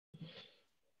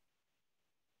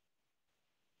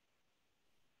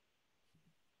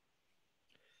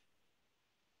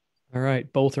All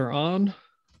right, both are on.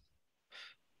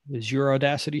 Is your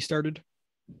Audacity started?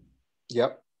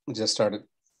 Yep, just started.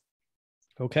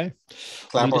 Okay.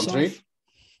 Clap Lead on us three. off.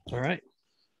 All right.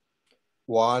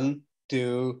 1,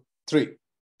 2, 3.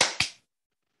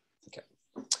 Okay.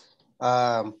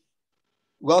 Um,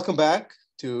 Welcome back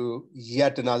to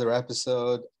yet another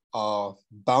episode of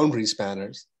Boundary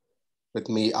Spanners with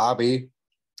me, Abi,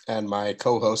 and my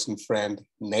co-host and friend,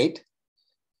 Nate,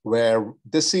 where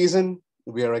this season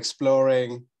we are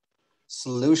exploring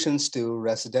solutions to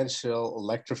residential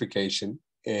electrification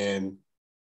in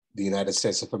the United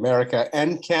States of America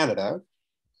and Canada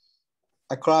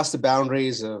across the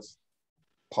boundaries of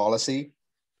policy,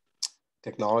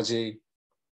 technology,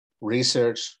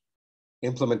 research,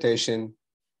 implementation,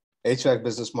 HVAC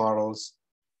business models,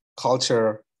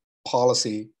 culture,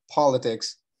 policy,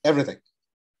 politics, everything.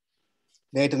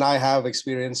 Nate and I have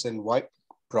experience in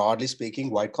broadly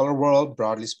speaking, white collar world,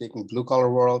 broadly speaking, blue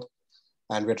collar world,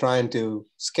 and we're trying to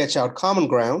sketch out common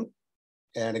ground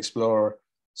and explore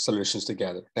solutions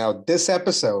together. Now, this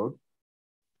episode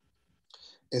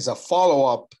is a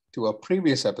follow-up to a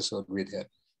previous episode we did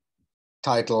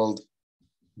titled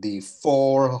The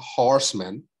Four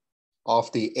Horsemen of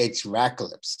the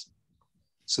HVACalypse.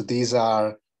 So these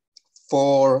are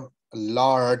four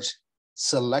large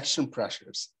selection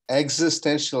pressures,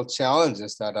 existential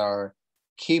challenges that are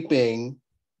keeping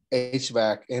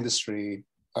HVAC industry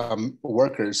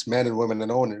workers, men and women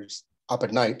and owners, up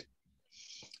at night.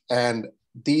 And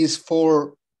these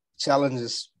four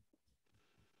challenges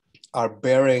are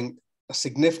bearing a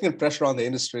significant pressure on the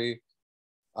industry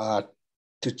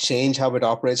to change how it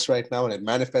operates right now, and it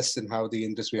manifests in how the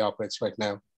industry operates right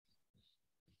now.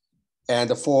 And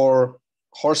the four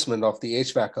horsemen of the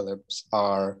HVACalypse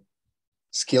are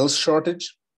skills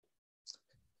shortage,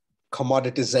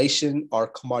 commoditization or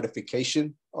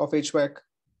commodification of HVAC,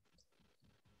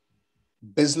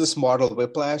 business model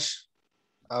whiplash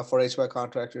for HVAC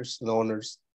contractors and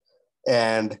owners,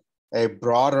 and a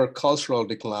broader cultural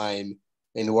decline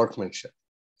in workmanship.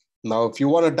 Now, if you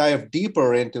want to dive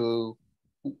deeper into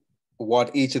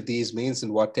what each of these means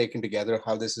and what taken together,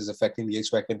 how this is affecting the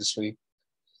HVAC industry,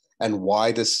 and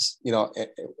why this,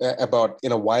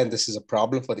 why this is a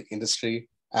problem for the industry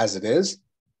as it is,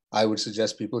 I would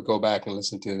suggest people go back and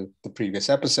listen to the previous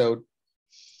episode.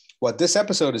 What this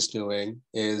episode is doing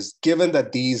is, given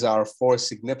that these are four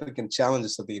significant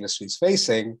challenges that the industry is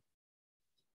facing,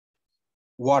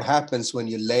 what happens when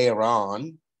you layer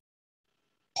on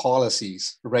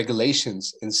policies,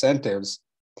 regulations, incentives,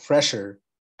 pressure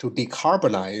to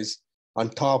decarbonize on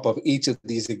top of each of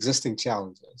these existing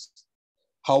challenges?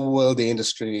 How is the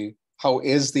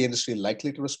industry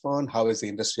likely to respond? How is the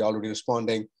industry already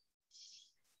responding?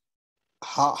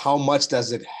 How much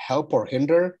does it help or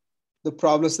hinder the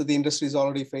problems that the industry is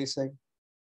already facing?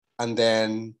 And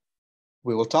then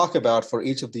we will talk about, for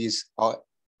each of these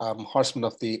horsemen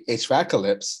of the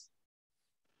HVACalypse,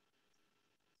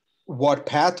 what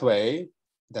pathway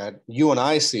that you and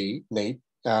I see, Nate,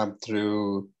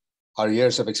 through our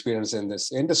years of experience in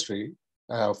this industry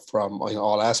from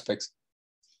all aspects.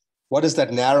 What is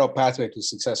that narrow pathway to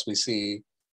success we see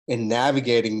in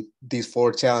navigating these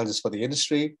four challenges for the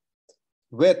industry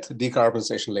with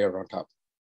decarbonization layered on top?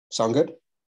 Sound good?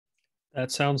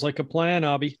 That sounds like a plan,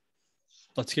 Abby.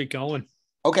 Let's get going.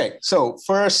 Okay, so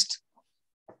first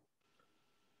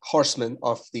horseman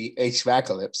of the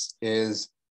HVACalypse is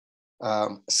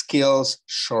skills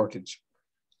shortage.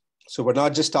 So we're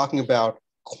not just talking about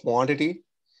quantity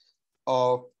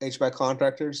of HVAC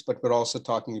contractors, but we're also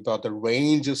talking about the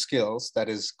range of skills that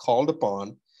is called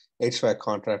upon HVAC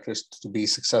contractors to be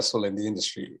successful in the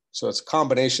industry. So it's a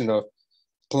combination of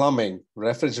plumbing,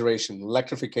 refrigeration,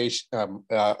 electrification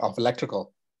of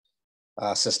electrical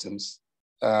systems,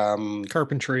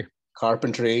 carpentry,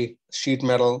 sheet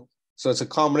metal. So it's a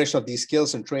combination of these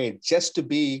skills and trade just to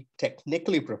be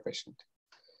technically proficient.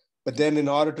 But then in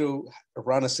order to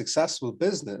run a successful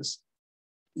business,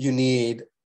 you need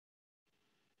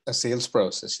a sales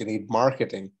process, you need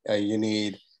marketing, you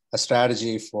need a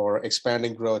strategy for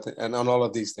expanding growth and on all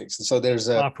of these things. And so there's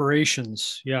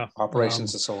operations, and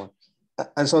so on.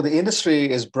 And so the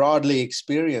industry is broadly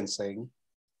experiencing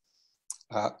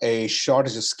a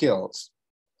shortage of skills.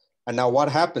 And now what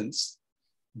happens,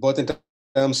 both in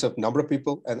terms of number of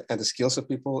people and the skills of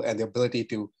people and the ability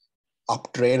to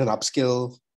uptrain and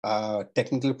upskill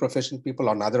technically proficient people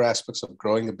on other aspects of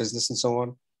growing a business and so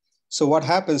on. So what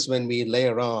happens when we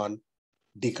layer on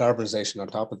decarbonization on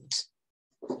top of this?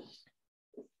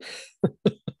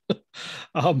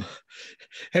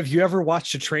 Have you ever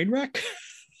watched a train wreck?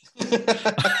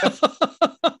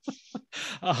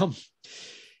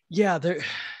 Yeah,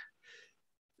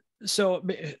 So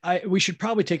we should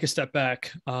probably take a step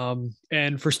back.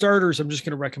 And for starters, I'm just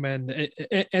going to recommend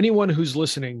anyone who's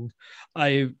listening.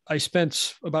 I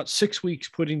spent about 6 weeks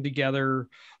putting together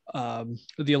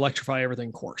the Electrify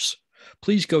Everything course.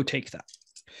 Please go take that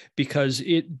because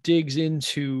it digs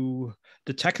into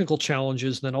the technical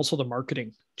challenges and then also the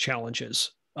marketing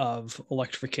challenges of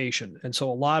electrification. And so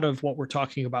a lot of what we're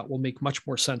talking about will make much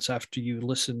more sense after you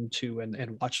listen to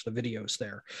and watch the videos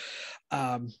there.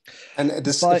 And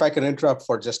this, if I can interrupt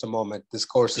for just a moment, this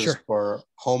course is for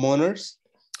homeowners.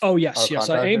 Oh, yes.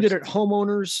 I aimed it at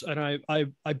homeowners, and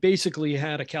I basically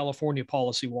had a California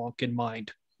policy wonk in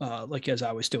mind, like as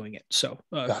I was doing it. So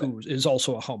who is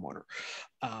also a homeowner.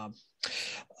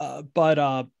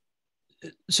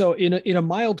 So in a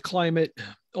mild climate,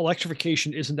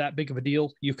 electrification isn't that big of a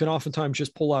deal. You can oftentimes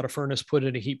just pull out a furnace, put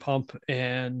in a heat pump,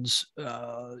 and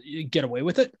get away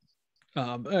with it.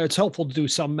 It's helpful to do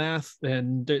some math,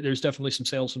 and there's definitely some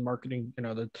sales and marketing,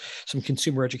 some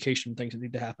consumer education things that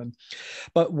need to happen.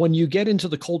 But when you get into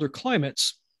the colder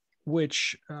climates,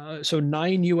 which so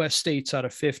 9 US states out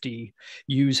of 50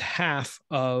 use half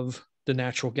of the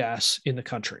natural gas in the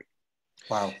country.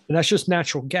 Wow. And that's just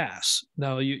natural gas.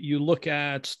 Now you look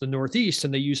at the Northeast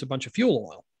and they use a bunch of fuel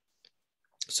oil.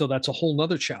 So that's a whole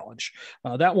nother challenge.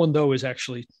 That one, though, is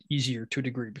actually easier to a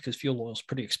degree because fuel oil is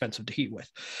pretty expensive to heat with.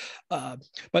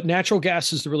 But natural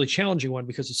gas is the really challenging one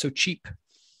because it's so cheap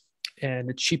and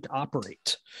it's cheap to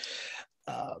operate.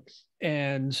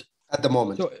 And at the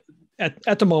moment, so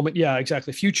at the moment, yeah,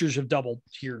 exactly. Futures have doubled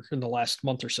here in the last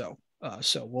month or so.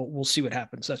 So we'll see what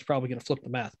happens. That's probably going to flip the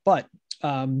math. But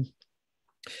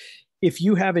if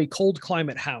you have a cold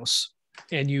climate house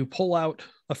and you pull out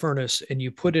a furnace and you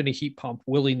put in a heat pump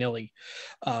willy-nilly,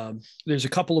 there's a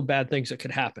couple of bad things that could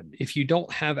happen. If you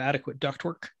don't have adequate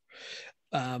ductwork,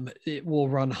 it will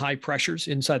run high pressures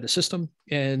inside the system,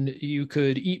 and you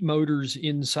could eat motors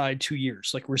inside 2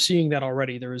 years. Like we're seeing that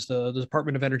already. There is the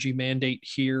Department of Energy mandate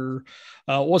here.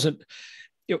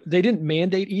 They didn't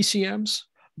mandate ECMs,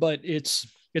 but it's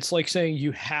like saying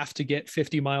you have to get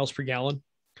 50 miles per gallon.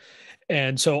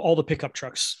 And so all the pickup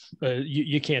trucks,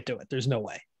 you can't do it. There's no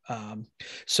way.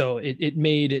 So it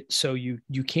made it so you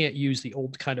can't use the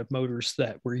old kind of motors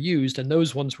that were used. And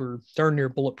those ones were darn near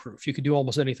bulletproof. You could do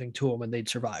almost anything to them and they'd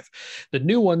survive. The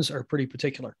new ones are pretty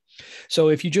particular. So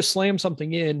if you just slam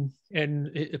something in, and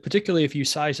particularly if you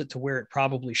size it to where it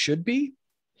probably should be,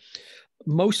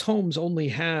 most homes only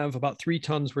have about 3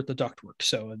 tons worth of ductwork.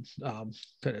 So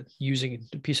kind of using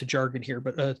a piece of jargon here,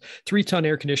 but 3-ton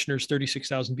air conditioners,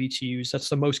 36,000 BTUs, that's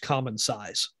the most common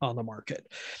size on the market.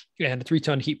 And a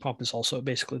 3-ton heat pump is also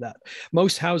basically that.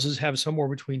 Most houses have somewhere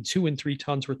between 2 and 3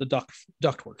 tons worth of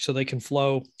ductwork. So they can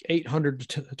flow 800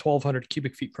 to 1,200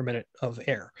 cubic feet per minute of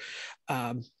air.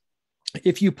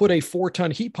 If you put a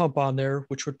 4-ton heat pump on there,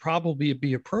 which would probably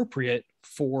be appropriate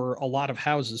for a lot of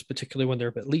houses, particularly when they're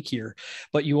a bit leakier,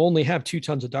 but you only have 2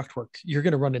 tons of ductwork, you're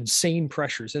going to run insane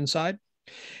pressures inside,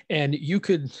 and you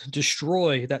could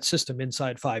destroy that system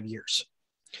inside 5 years.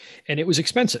 And it was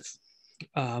expensive.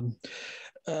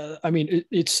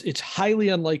 It's highly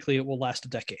unlikely it will last a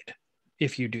decade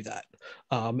if you do that.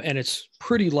 And it's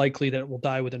pretty likely that it will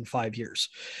die within 5 years.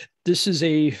 This is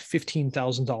a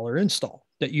 $15,000 install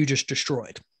that you just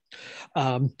destroyed.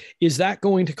 Is that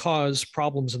going to cause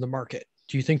problems in the market?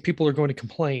 Do you think people are going to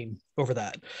complain over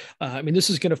that?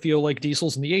 This is going to feel like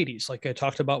diesels in the 80s. Like I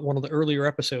talked about one of the earlier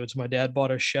episodes, my dad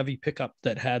bought a Chevy pickup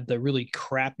that had the really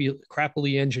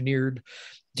crappily engineered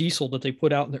diesel that they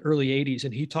put out in the early 80s.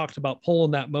 And he talked about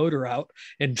pulling that motor out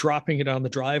and dropping it on the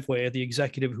driveway of the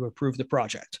executive who approved the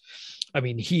project.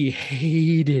 He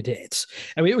hated it.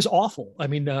 It was awful.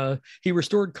 He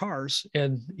restored cars,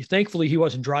 and thankfully he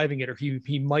wasn't driving it, or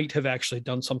he might have actually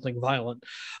done something violent.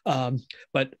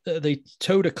 But they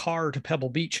towed a car to Pebble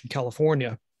Beach in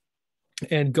California,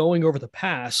 and going over the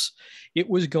pass, it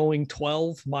was going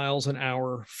 12 miles an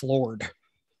hour floored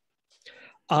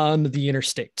on the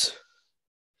interstate.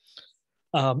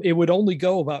 It would only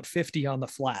go about 50 on the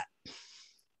flat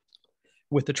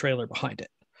with the trailer behind it.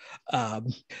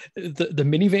 The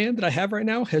minivan that I have right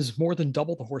now has more than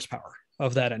double the horsepower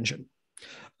of that engine,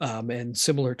 and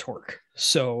similar torque.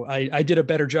 So I did a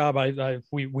better job.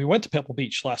 We went to Pebble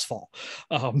Beach last fall,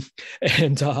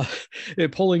 and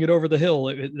pulling it over the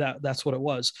hill, that's what it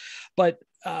was. But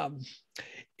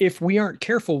if we aren't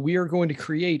careful, we are going to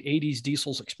create 80s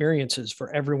diesels experiences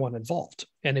for everyone involved.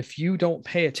 And if you don't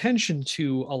pay attention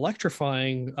to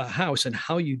electrifying a house and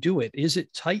how you do it, is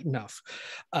it tight enough?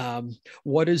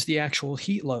 What is the actual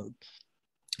heat load?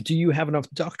 Do you have enough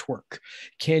ductwork?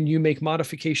 Can you make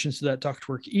modifications to that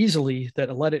ductwork easily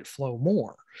that let it flow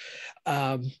more?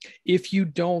 If you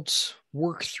don't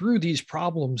work through these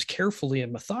problems carefully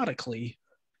and methodically,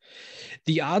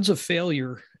 the odds of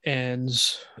failure and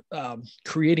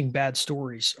creating bad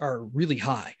stories are really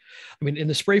high. I mean, in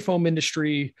the spray foam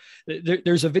industry,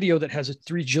 there's a video that has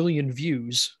 3 jillion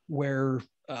views where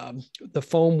the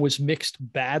foam was mixed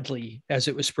badly as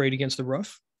it was sprayed against the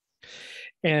roof.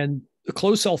 And the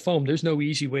closed cell foam, there's no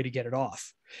easy way to get it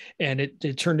off. And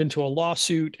it turned into a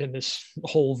lawsuit and this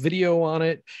whole video on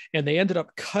it. And they ended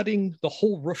up cutting the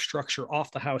whole roof structure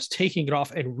off the house, taking it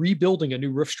off and rebuilding a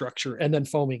new roof structure and then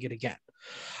foaming it again.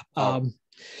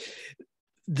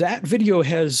 That video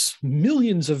has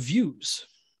millions of views.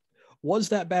 Was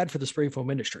that bad for the spray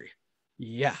foam industry?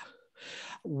 Yeah.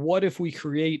 What if we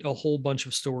create a whole bunch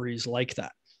of stories like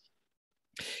that?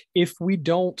 If we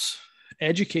don't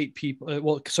educate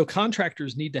people, so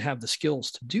contractors need to have the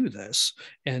skills to do this,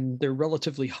 and they're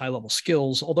relatively high level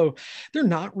skills, although they're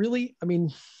not really, I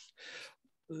mean,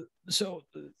 so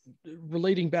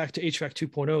relating back to HVAC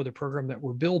 2.0, the program that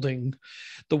we're building,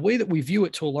 the way that we view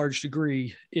it to a large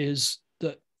degree is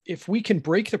that if we can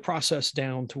break the process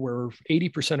down to where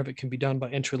 80% of it can be done by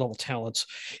entry level talents,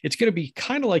 it's going to be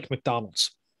kind of like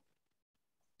McDonald's.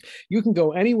 You can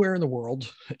go anywhere in the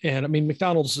world, and I mean,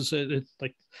 McDonald's is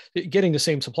like getting the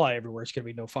same supply everywhere. It's going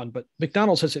to be no fun, but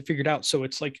McDonald's has it figured out. So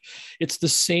it's like, it's the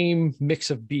same mix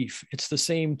of beef. It's the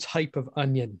same type of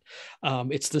onion.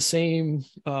 It's the same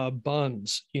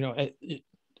buns, you know,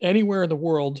 anywhere in the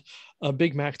world, a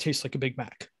Big Mac tastes like a Big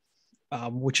Mac,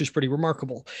 which is pretty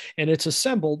remarkable. And it's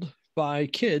assembled by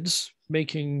kids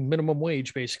making minimum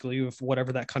wage, basically, of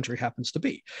whatever that country happens to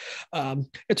be.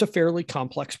 It's a fairly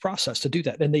complex process to do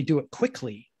that, and they do it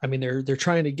quickly. I mean, they're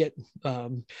trying to get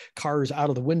cars out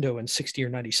of the window in 60 or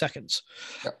 90 seconds.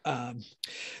 Yep.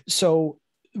 So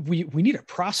we need a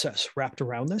process wrapped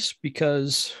around this,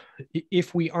 because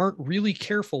if we aren't really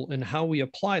careful in how we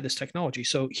apply this technology,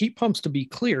 so heat pumps, to be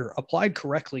clear, applied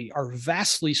correctly, are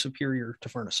vastly superior to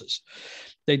furnaces.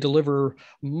 They deliver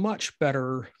much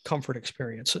better comfort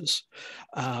experiences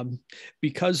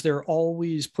because they're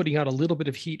always putting out a little bit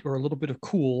of heat or a little bit of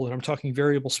cool. And I'm talking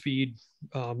variable speed,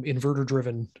 inverter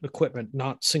driven equipment,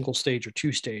 not single stage or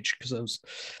 2-stage, because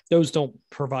those don't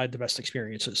provide the best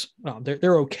experiences.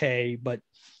 They're okay, but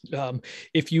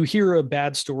if you hear a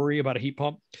bad story about a heat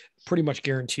pump, pretty much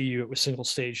guarantee you it was single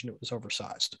stage and it was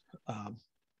oversized.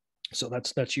 So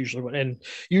that's usually what, and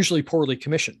usually poorly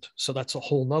commissioned. So that's a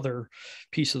whole nother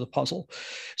piece of the puzzle.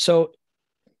 So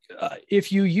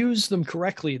if you use them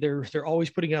correctly, they're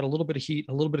always putting out a little bit of heat,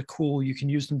 a little bit of cool. You can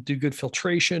use them to do good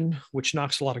filtration, which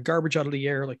knocks a lot of garbage out of the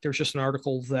air. Like there's just an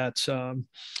article that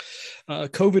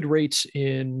COVID rates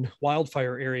in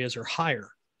wildfire areas are higher.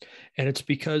 And it's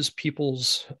because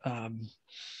people's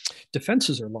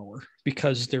defenses are lower,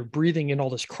 because they're breathing in all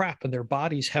this crap and their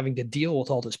body's having to deal with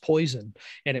all this poison,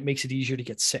 and it makes it easier to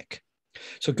get sick.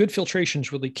 So good filtration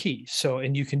is really key. So,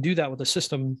 and you can do that with a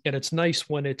system, and it's nice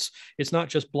when it's not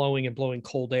just blowing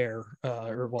cold air,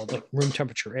 the room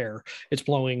temperature air. It's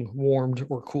blowing warmed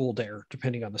or cooled air,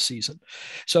 depending on the season.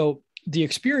 So the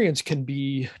experience can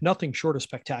be nothing short of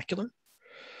spectacular.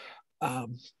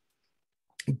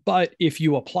 But if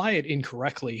you apply it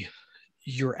incorrectly,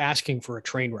 you're asking for a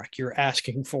train wreck. You're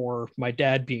asking for my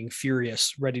dad being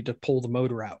furious, ready to pull the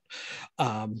motor out.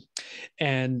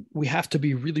 And we have to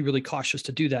be really, really cautious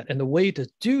to do that. And the way to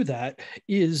do that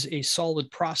is a solid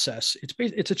process.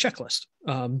 It's a checklist.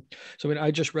 So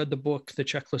I just read the book, The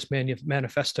Checklist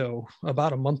Manifesto,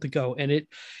 about a month ago, and it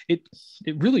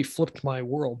really flipped my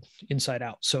world inside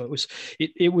out. So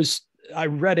it was I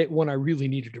read it when I really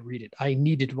needed to read it. I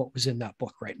needed what was in that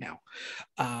book right now.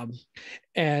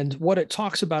 And what it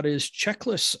talks about is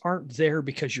checklists aren't there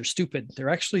because you're stupid. They're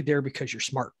actually there because you're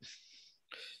smart.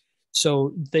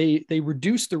 So they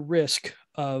reduce the risk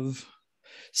of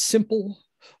simple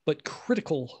but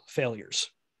critical failures.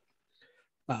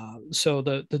 So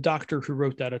the doctor who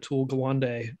wrote that, Atul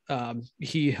Gawande,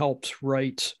 he helped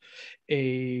write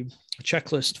a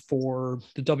checklist for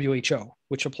the WHO,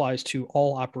 which applies to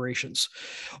all operations.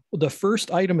 The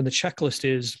first item in the checklist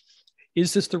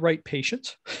is this the right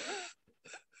patient?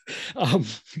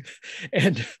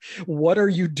 And what are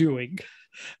you doing?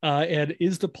 And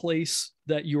is the place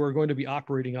that you are going to be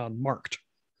operating on marked?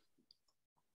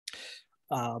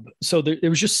 So it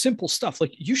was just simple stuff.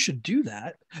 Like, you should do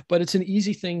that, but it's an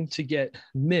easy thing to get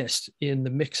missed in the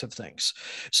mix of things.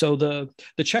 So the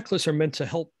checklists are meant to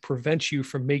help prevent you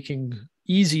from making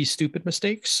easy, stupid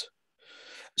mistakes.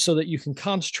 so that you can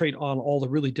concentrate on all the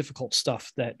really difficult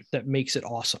stuff that makes it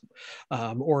awesome.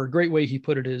 Or a great way he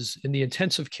put it is, in the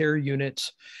intensive care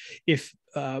units, if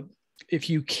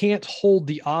you can't hold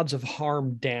the odds of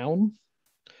harm down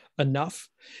enough,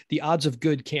 the odds of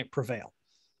good can't prevail.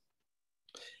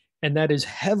 And that is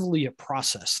heavily a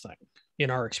process thing in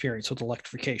our experience with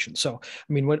electrification. So,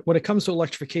 I mean, when it comes to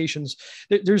electrifications,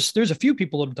 there's a few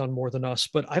people that have done more than us,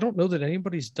 but I don't know that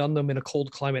anybody's done them in a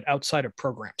cold climate outside of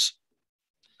programs.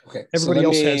 Okay. Everybody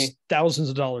else has thousands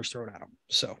of dollars thrown at them.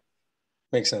 So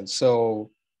makes sense.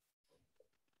 So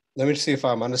let me see if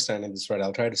I'm understanding this right.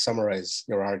 I'll try to summarize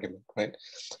your argument, right?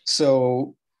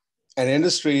 So an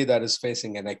industry that is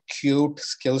facing an acute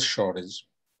skills shortage,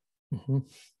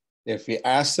 if we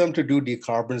ask them to do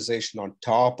decarbonization on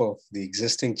top of the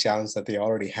existing challenge that they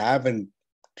already have in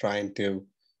trying to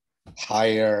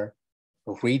hire,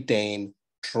 retain,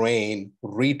 train,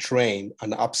 retrain,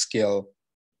 and upskill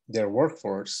their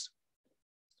workforce,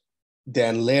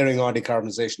 then layering on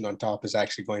decarbonization on top is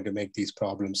actually going to make these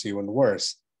problems even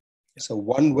worse. Yeah. So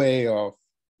one way of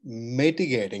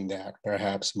mitigating that,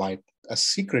 perhaps a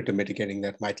secret to mitigating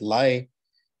that might lie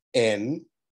in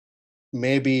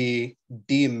maybe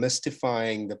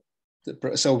demystifying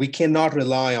so we cannot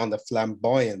rely on the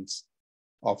flamboyance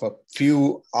of a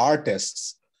few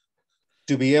artists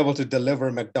to be able to deliver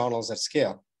McDonald's at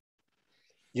scale.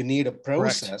 You need a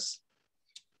process.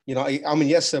 Correct. I mean,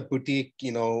 yes, a boutique,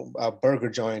 a burger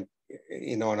joint,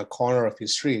 on a corner of your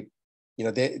street,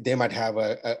 they might have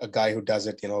a guy who does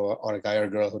it, or a guy or a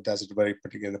girl who does it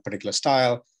in a particular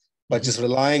style, but just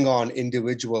relying on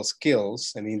individual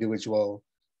skills and individual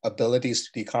abilities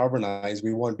to decarbonize,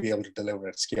 we won't be able to deliver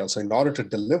at scale. So in order to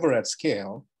deliver at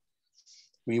scale,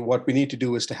 what we need to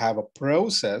do is to have a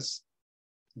process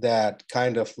that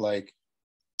kind of like,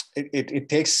 it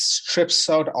takes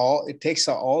out all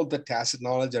the tacit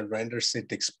knowledge and renders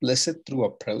it explicit through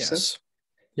a process.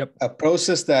 Yes. Yep. A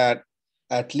process that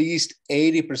at least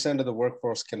 80% of the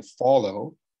workforce can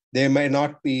follow. They may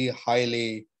not be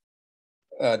highly,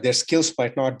 their skills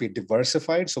might not be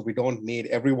diversified. So we don't need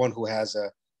everyone who has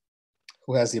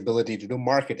the ability to do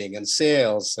marketing and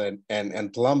sales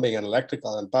and plumbing and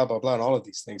electrical and blah, blah, blah, and all of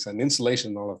these things, and insulation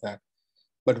and all of that.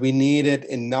 But we need it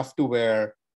enough to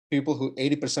where people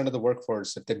 80% of the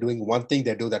workforce, if they're doing one thing,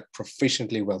 they do that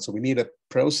proficiently well. So we need a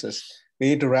process. We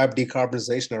need to wrap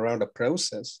decarbonization around a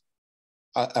process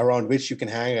around which you can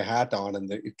hang a hat on and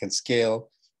that it can scale.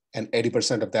 And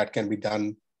 80% of that can be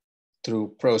done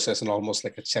through process and almost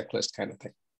like a checklist kind of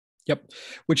thing. Yep.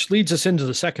 Which leads us into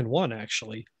the second one,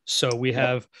 actually. So we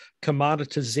have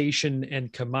commoditization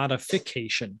and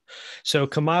commodification. So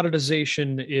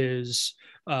commoditization is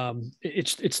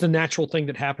it's the natural thing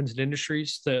that happens in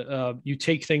industries that you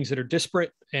take things that are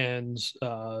disparate and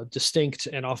distinct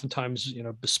and oftentimes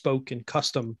bespoke and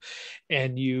custom,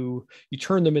 and you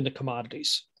turn them into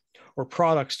commodities, or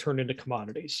products turn into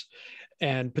commodities.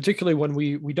 And particularly when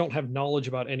we don't have knowledge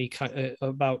about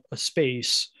about a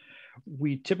space,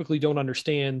 we typically don't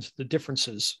understand the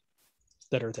differences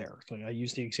that are there. I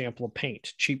use the example of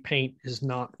paint. Cheap paint is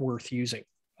not worth using.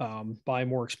 Buy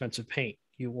more expensive paint.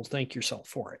 You will thank yourself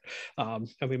for it.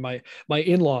 I mean, my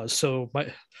in-laws. So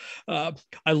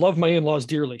I love my in-laws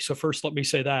dearly. So first, let me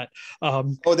say that.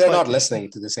 They're not listening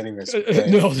to this anyways.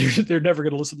 No, they're never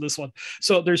going to listen to this one.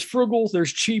 So there's frugal,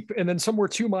 there's cheap, and then somewhere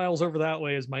 2 miles over that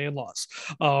way is my in-laws.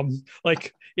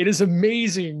 It is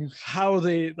amazing how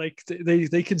they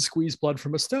can squeeze blood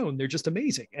from a stone. They're just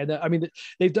amazing, and I mean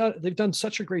they've done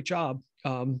such a great job.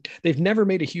 They've never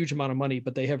made a huge amount of money,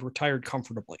 but they have retired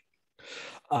comfortably.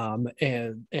 And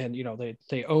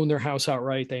they own their house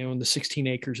outright. They own the 16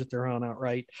 acres that they're on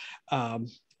outright. And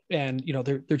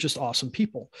they're just awesome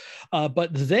people. But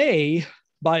they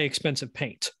buy expensive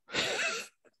paint.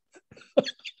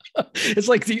 It's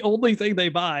like the only thing they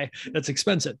buy that's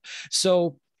expensive.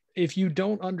 So if you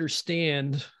don't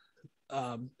understand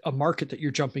a market that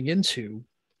you're jumping into,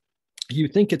 you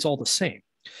think it's all the same.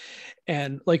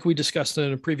 And like we discussed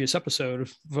in a previous episode,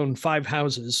 I've owned 5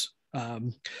 houses.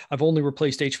 I've only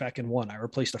replaced HVAC in one. I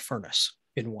replaced a furnace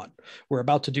in one. We're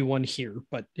about to do one here,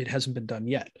 but it hasn't been done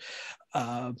yet.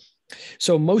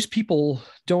 So most people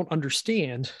don't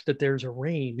understand that there's a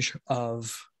range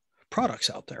of products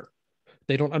out there.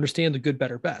 They don't understand the good,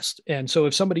 better, best. And so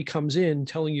if somebody comes in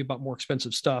telling you about more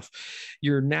expensive stuff,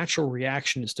 your natural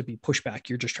reaction is to be pushback.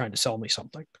 You're just trying to sell me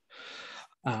something.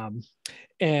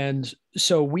 And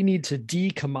so we need to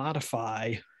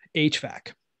decommodify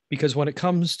HVAC. Because when it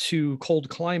comes to cold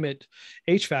climate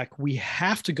HVAC, we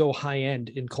have to go high end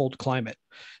in cold climate.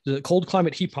 The cold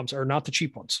climate heat pumps are not the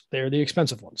cheap ones. They're the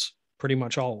expensive ones, pretty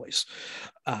much always.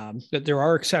 There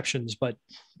are exceptions, but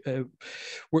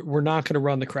we're not going to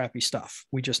run the crappy stuff.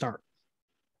 We just aren't.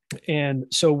 And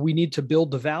so we need to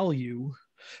build the value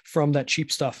from that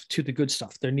cheap stuff to the good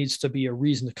stuff. There needs to be a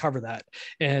reason to cover that.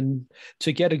 And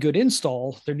to get a good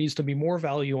install, there needs to be more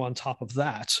value on top of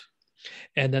that.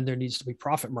 And then there needs to be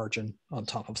profit margin on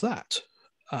top of that.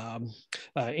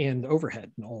 And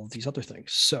overhead and all of these other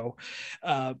things. So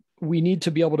we need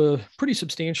to be able to pretty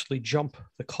substantially jump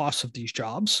the costs of these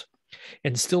jobs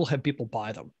and still have people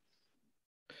buy them,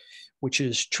 which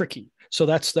is tricky. So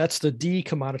that's the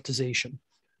decommoditization.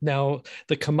 Now,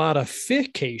 the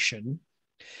commodification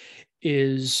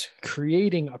is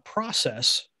creating a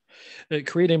process,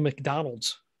 creating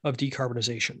McDonald's of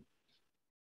decarbonization.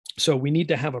 So we need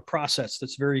to have a process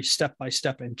that's very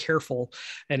step-by-step and careful.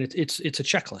 And it's a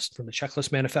checklist from the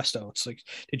checklist manifesto. It's like,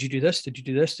 did you do this? Did you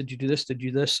do this? Did you do this? Did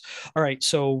you do this? All right.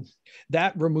 So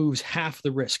that removes half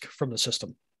the risk from the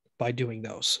system by doing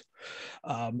those.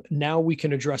 Now we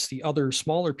can address the other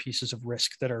smaller pieces of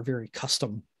risk that are very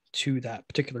custom to that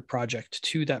particular project,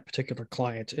 to that particular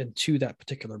client, and to that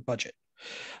particular budget.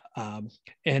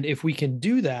 And if we can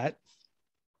do that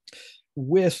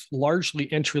with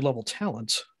largely entry-level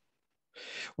talent,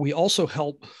 we also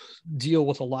help deal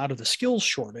with a lot of the skills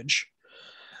shortage,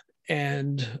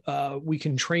 and we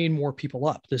can train more people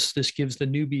up. This gives the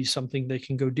newbies something they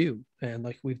can go do. And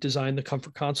like we've designed the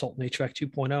Comfort Consult in HVAC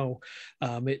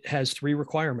 2.0, it has 3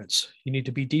 requirements. You need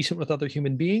to be decent with other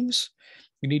human beings.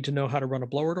 You need to know how to run a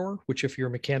blower door, which if you're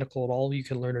mechanical at all, you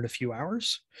can learn in a few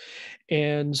hours.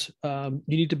 And you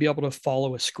need to be able to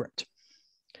follow a script.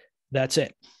 That's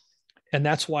it. And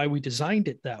that's why we designed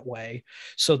it that way,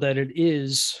 so that it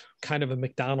is kind of a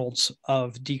McDonald's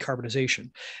of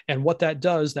decarbonization. And what that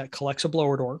does, that collects a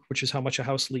blower door, which is how much a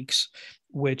house leaks,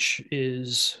 which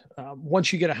is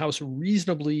once you get a house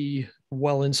reasonably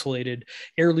well insulated,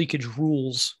 air leakage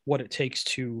rules what it takes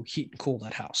to heat and cool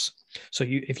that house. So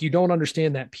if you don't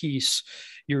understand that piece,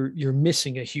 you're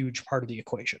missing a huge part of the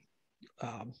equation.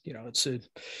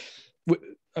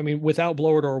 Without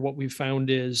blower door, what we've found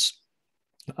is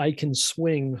I can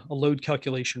swing a load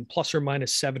calculation plus or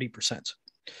minus 70%.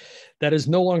 That is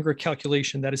no longer a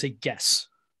calculation. That is a guess.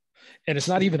 And it's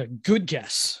not even a good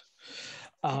guess.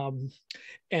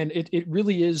 And it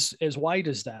really is as wide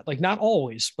as that. Like not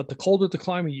always, but the colder the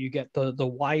climate you get, the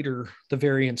wider the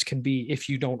variance can be if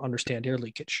you don't understand air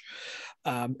leakage.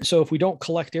 So if we don't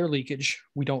collect air leakage,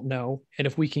 we don't know. And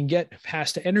if we can get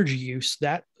past energy use,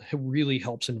 that really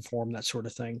helps inform that sort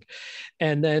of thing.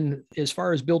 And then as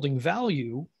far as building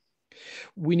value,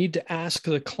 we need to ask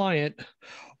the client,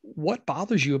 what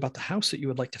bothers you about the house that you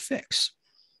would like to fix?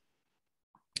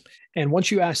 And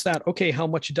once you ask that, okay, how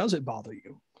much does it bother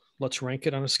you? Let's rank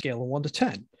it on a scale of 1 to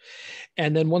 10.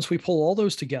 And then once we pull all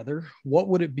those together, what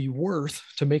would it be worth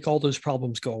to make all those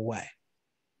problems go away?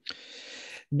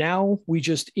 Now we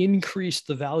just increased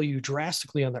the value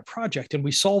drastically on that project. And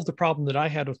we solved the problem that I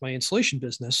had with my insulation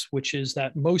business, which is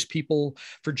that most people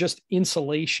for just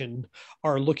insulation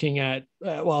are looking at,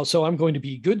 so I'm going to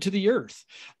be good to the earth.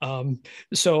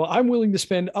 So I'm willing to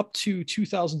spend up to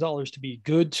 $2,000 to be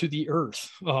good to the earth.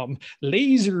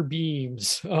 Laser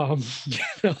beams. I'm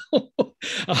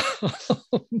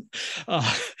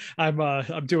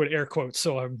doing air quotes,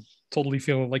 so I'm totally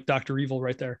feeling like Dr. Evil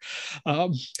right there.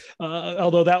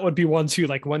 Although that would be one too,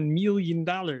 like $1 million.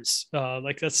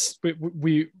 Like that's,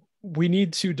 we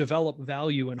need to develop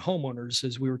value in homeowners,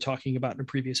 as we were talking about in a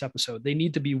previous episode. They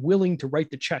need to be willing to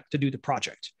write the check to do the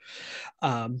project.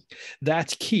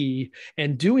 That's key.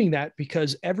 And doing that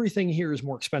because everything here is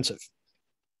more expensive.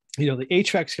 The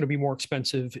HVAC is going to be more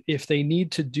expensive. If they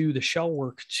need to do the shell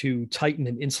work to tighten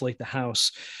and insulate the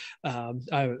house,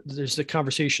 there's the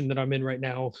conversation that I'm in right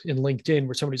now in LinkedIn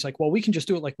where somebody's like, well, we can just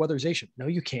do it like weatherization. No,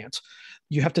 you can't.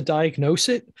 You have to diagnose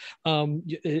it.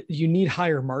 You need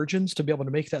higher margins to be able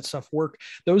to make that stuff work.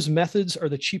 Those methods are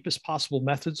the cheapest possible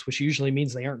methods, which usually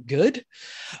means they aren't good.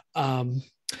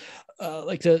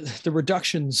 Like the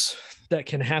reductions that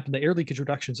can happen, the air leakage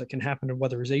reductions that can happen in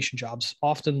weatherization jobs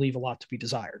often leave a lot to be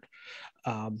desired.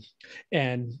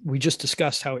 And we just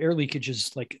discussed how air leakage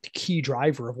is like the key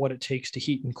driver of what it takes to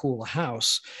heat and cool a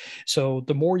house. So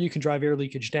the more you can drive air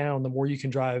leakage down, the more you can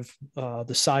drive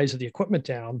the size of the equipment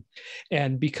down.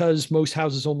 And because most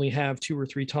houses only have 2 or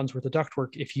 3 tons worth of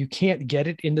ductwork, if you can't get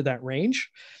it into that range,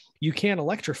 you can't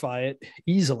electrify it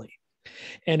easily.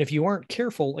 And if you aren't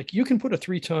careful, like you can put a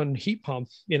 3-ton heat pump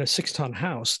in a 6-ton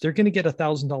house, they're going to get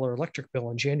 $1,000 electric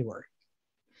bill in January,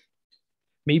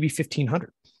 maybe $1,500.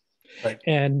 Right.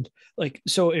 And like,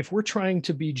 so if we're trying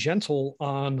to be gentle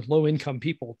on low income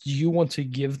people, do you want to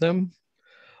give them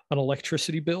an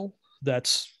electricity bill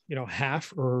that's,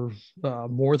 half or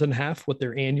more than half what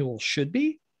their annual should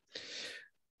be?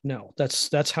 No,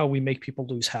 that's how we make people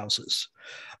lose houses.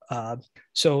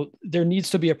 So there needs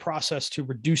to be a process to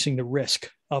reducing the risk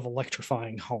of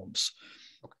electrifying homes.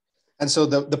 And so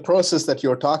the process that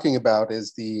you're talking about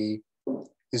is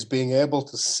being able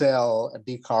to sell a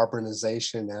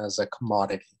decarbonization as a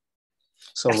commodity.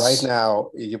 So yes. Right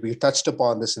now, we touched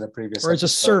upon this in a previous or as episode. A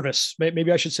service.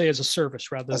 Maybe I should say as a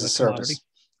service rather than as a commodity. Service.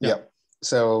 Yeah.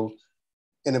 So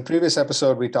in a previous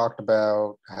episode, we talked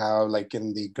about how, like,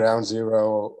 in the ground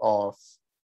zero of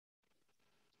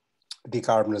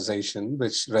decarbonization,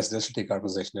 which residential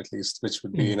decarbonization at least, which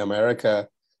would be in America,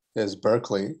 is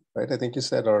Berkeley, right? I think you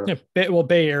said, or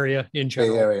Bay Area in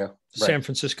general. Bay Area, right. San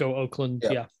Francisco, Oakland,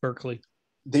 Berkeley.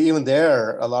 Even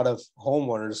there, a lot of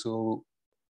homeowners who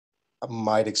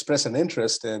might express an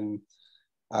interest in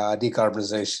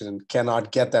decarbonization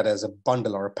cannot get that as a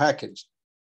bundle or a package.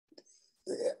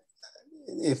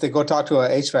 If they go talk to a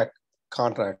HVAC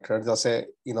contractor, they'll say,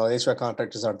 HVAC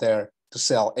contractors are there to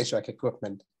sell HVAC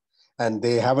equipment, and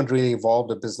they haven't really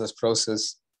evolved a business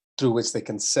process through which they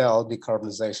can sell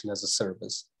decarbonization as a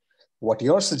service. What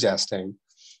you're suggesting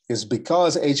is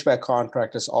because HVAC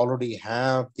contractors already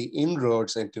have the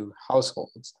inroads into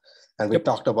households, and we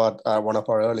talked about one of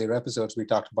our earlier episodes, we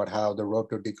talked about how the road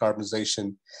to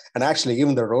decarbonization, and actually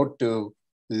even the road to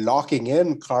locking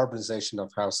in carbonization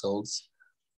of households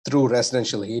through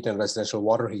residential heat and residential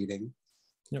water heating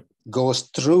goes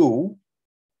through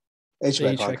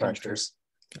HVAC contractors.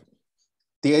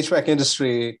 The HVAC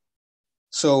industry,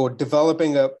 so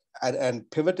developing and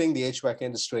pivoting the HVAC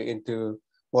industry into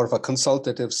more of a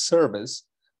consultative service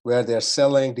where they're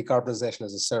selling decarbonization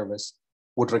as a service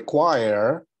would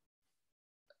require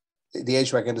the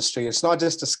HVAC industry. It's not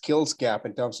just a skills gap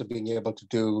in terms of being able to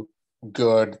do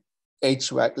good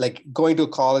HVAC, like going to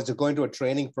college or going to a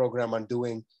training program on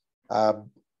doing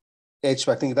HVAC.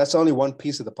 I think that's only one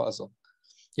piece of the puzzle.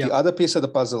 Yep. The other piece of the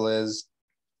puzzle is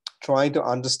trying to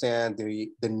understand the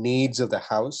needs of the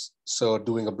house. So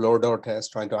doing a blower door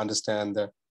test, trying to understand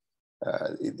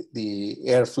the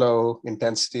airflow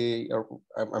intensity, or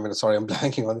I'm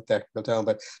blanking on the technical term,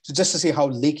 but just to see how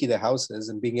leaky the house is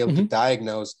and being able to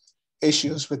diagnose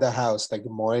issues with the house, like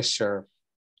moisture,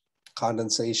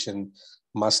 condensation,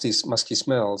 musky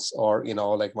smells, or,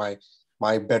 like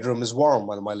my bedroom is warm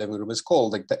while my living room is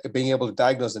cold, like being able to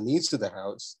diagnose the needs of the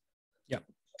house. Yeah.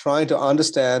 Trying to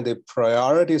understand the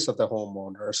priorities of the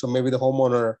homeowner. So maybe the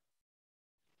homeowner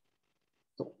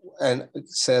and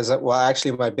says that, well,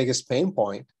 actually my biggest pain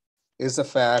point is the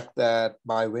fact that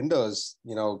my windows,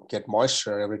 get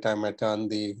moisture every time I turn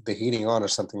the heating on or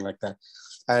something like that.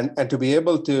 And to be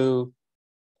able to,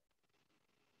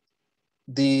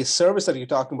 the service that you're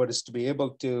talking about is to be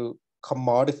able to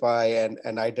commodify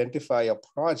and identify a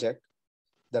project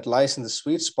that lies in the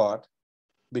sweet spot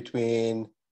between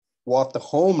what the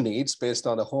home needs based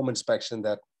on the home inspection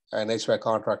that an HVAC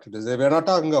contractor does. We're not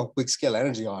talking about big scale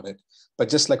energy audit, but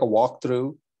just like a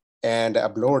walkthrough and a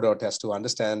blower door test to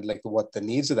understand like what the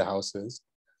needs of the house is,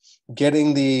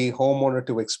 getting the homeowner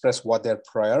to express what their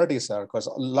priorities are, because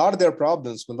a lot of their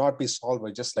problems will not be solved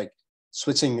by just like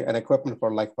switching an equipment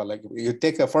for like you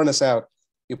take a furnace out,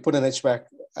 you put an HVAC,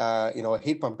 a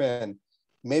heat pump in,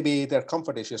 maybe their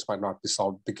comfort issues might not be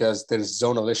solved because there's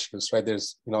zonal issues, right?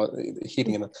 There's,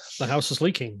 heating in the house is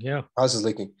leaking. Yeah. House is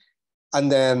leaking.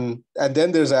 And then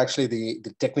there's actually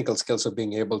the technical skills of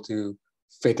being able to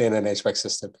fit in an HVAC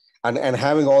system and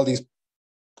having all these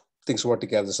things work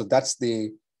together. So that's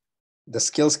the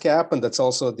skills gap, and that's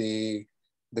also the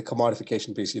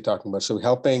commodification piece you're talking about. So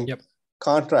helping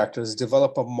contractors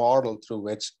develop a model through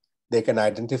which they can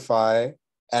identify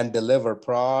and deliver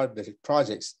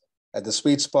projects at the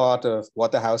sweet spot of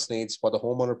what the house needs, what the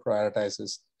homeowner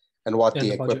prioritizes, and what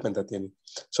the equipment that they need.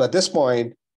 So at this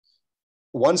point,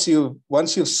 once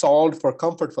you've solved for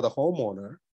comfort for the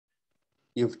homeowner,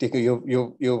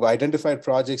 you've identified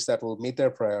projects that will meet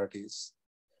their priorities.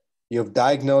 You've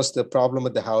diagnosed the problem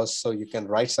with the house so you can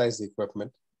right-size the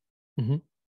equipment. Mm-hmm.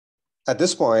 At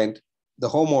this point, the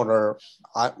homeowner,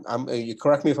 you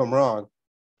correct me if I'm wrong,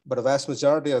 but a vast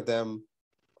majority of them,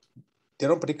 they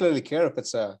don't particularly care if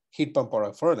it's a heat pump or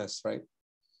a furnace, right?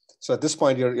 So at this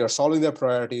point, you're solving their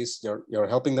priorities, you're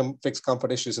helping them fix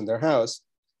comfort issues in their house,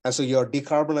 and so you're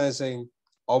decarbonizing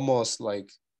almost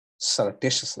like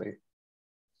surreptitiously.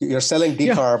 You're selling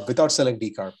decarb without selling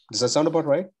decarb. Does that sound about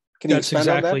right? Can you expand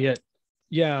on that? That's exactly it.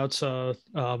 Yeah,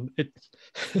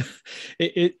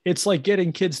 it's like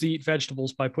getting kids to eat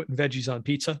vegetables by putting veggies on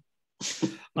pizza.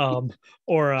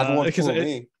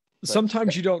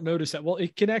 Sometimes you don't notice that. Well,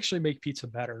 it can actually make pizza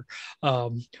better.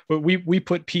 But we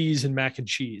put peas in mac and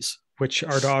cheese. which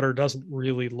our daughter doesn't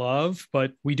really love,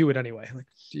 but we do it anyway. Like,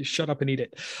 you shut up and eat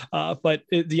it. But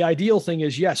the ideal thing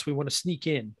is, yes, we want to sneak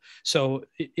in. So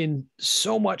in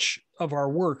so much of our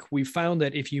work, we found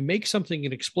that if you make something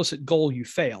an explicit goal, you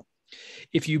fail.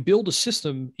 If you build a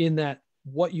system in that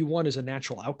what you want is a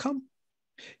natural outcome,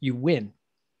 you win.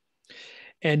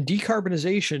 And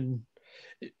decarbonization,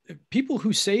 people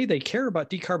who say they care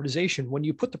about decarbonization, when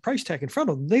you put the price tag in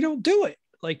front of them, they don't do it.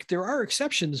 Like, there are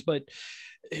exceptions, but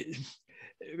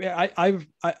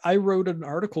I wrote an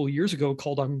article years ago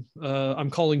called I'm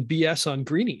calling BS on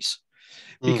greenies,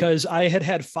 because I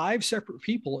had 5 separate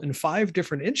people in 5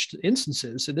 different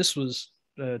instances, and this was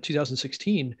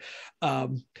 2016,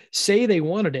 say they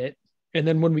wanted it, and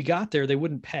then when we got there, they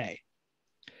wouldn't pay.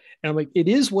 And I'm like, it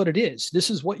is what it is.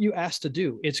 This is what you asked to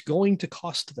do. It's going to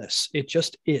cost this. It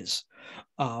just is.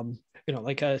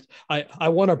 Like I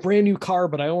want a brand new car,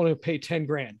 but I only pay 10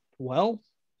 grand. Well,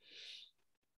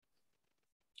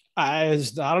 I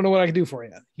don't know what I can do for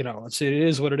you. It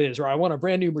is what it is. Or I want a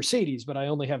brand new Mercedes, but I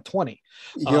only have 20.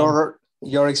 Your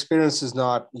experience is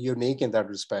not unique in that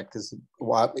respect, because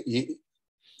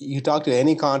you talk to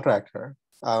any contractor,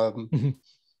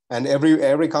 and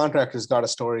every contractor's got a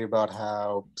story about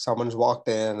how someone's walked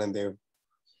in and they've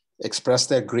expressed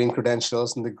their green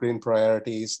credentials and the green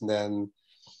priorities, and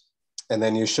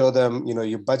then you show them,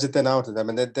 you budget them out to them,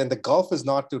 and then the gulf is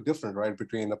not too different, right,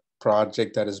 between a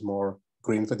project that is more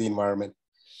green for the environment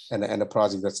and a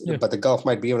project that's, but the gulf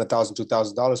might be even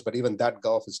 $1,000-$2,000, but even that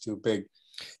gulf is too big,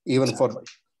 even for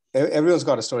everyone's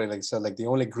got a story. Like, so like the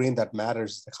only green that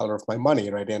matters is the color of my money,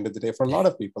 right? At the end of the day, for a lot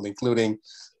of people, including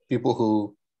people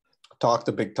who talk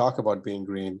the big talk about being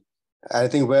green. I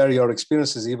think where your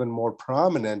experience is even more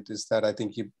prominent is that I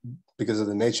think you, because of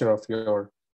the nature of your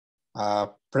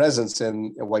presence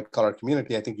in a white collar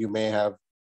community, I think you may have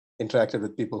interacted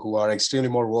with people who are extremely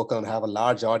more vocal and have a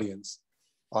large audience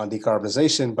on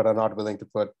decarbonization, but are not willing to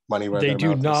put money where they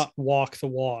do not is. walk the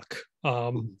walk.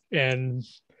 And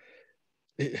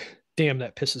damn,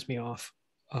 that pisses me off.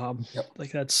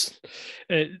 Like, that's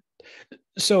it.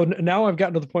 So now I've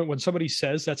gotten to the point when somebody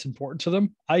says that's important to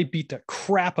them, I beat the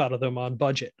crap out of them on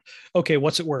budget. Okay,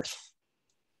 what's it worth?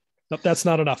 Nope, that's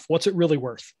not enough. What's it really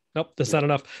worth? Nope, that's not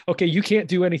enough. Okay, you can't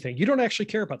do anything. You don't actually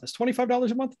care about this.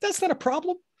 $25 a month, that's not a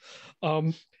problem.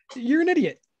 You're an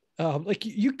idiot. Like,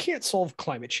 you can't solve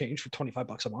climate change for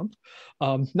 $25 a month.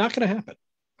 Not going to happen.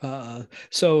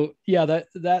 So yeah,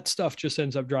 that stuff just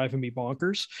ends up driving me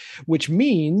bonkers, which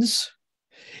means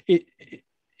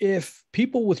if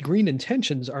people with green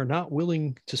intentions are not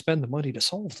willing to spend the money to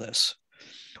solve this,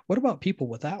 what about people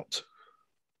without?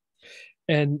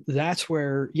 And that's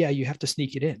where, you have to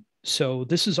sneak it in. So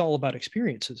this is all about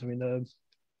experiences. I mean,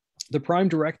 the prime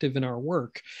directive in our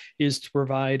work is to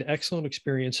provide excellent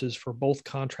experiences for both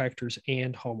contractors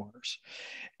and homeowners.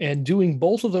 And doing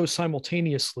both of those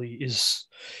simultaneously is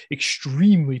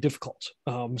extremely difficult.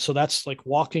 So that's like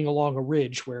walking along a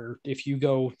ridge where if you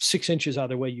go 6 inches out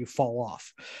of the way, you fall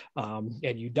off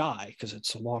and you die because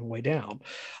it's a long way down.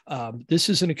 This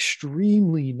is an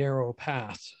extremely narrow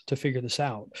path to figure this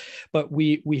out. But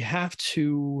we have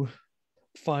to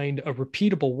find a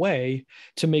repeatable way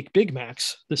to make Big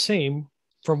Macs the same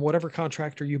from whatever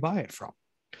contractor you buy it from.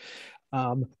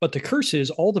 But the curse is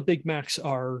all the Big Macs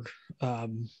are,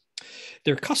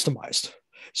 they're customized.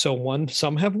 So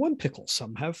some have 1 pickle,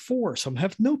 some have 4, some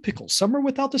have no pickles, some are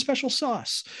without the special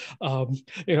sauce.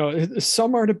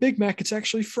 Some aren't a Big Mac, it's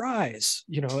actually fries.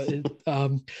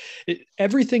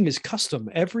 Everything is custom.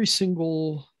 Every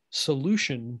single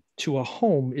solution to a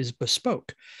home is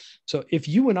bespoke. So if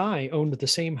you and I owned the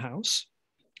same house,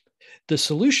 the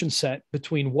solution set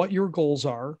between what your goals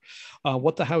are,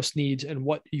 what the house needs, and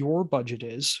what your budget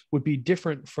is would be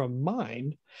different from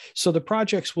mine. So the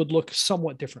projects would look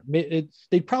somewhat different.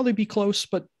 They'd probably be close,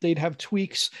 but they'd have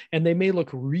tweaks, and they may look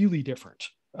really different.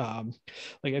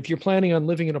 Like if you're planning on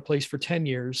living in a place for 10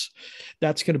 years,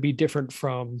 that's going to be different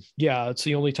from, it's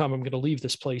the only time I'm going to leave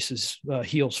this place is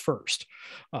heels first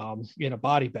in a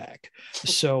body bag.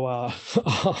 So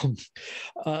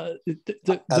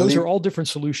those are all different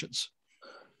solutions.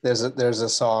 There's a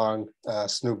song,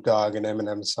 Snoop Dogg and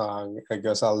Eminem song. It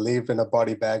goes, "I'll leave in a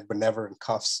body bag, but never in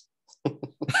cuffs."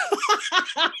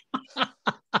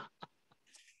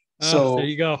 So there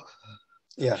you go.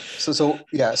 Yeah. So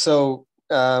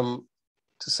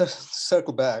to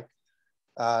circle back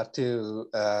to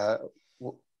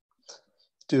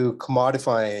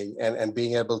commodifying and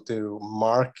being able to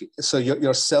market. So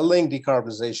you're selling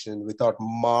decarbonization without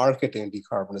marketing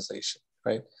decarbonization,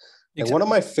 right? Exactly. And one of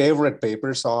my favorite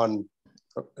papers on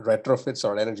retrofits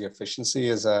or energy efficiency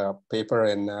is a paper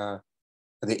in the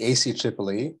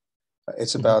ACEEE,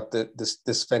 It's about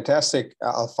this fantastic,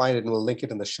 I'll find it and we'll link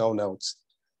it in the show notes.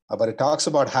 But it talks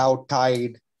about how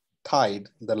Tide,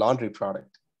 the laundry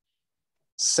product,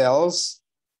 sells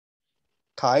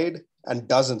Tide and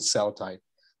doesn't sell Tide.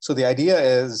 So the idea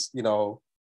is,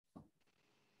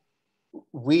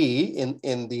 we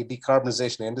in the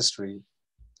decarbonization industry,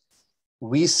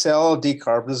 we sell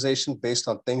decarbonization based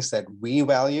on things that we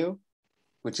value,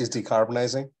 which is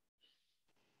decarbonizing,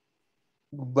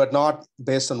 but not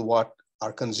based on what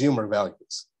our consumer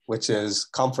values, which is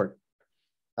comfort,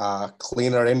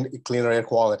 cleaner air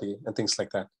quality, and things like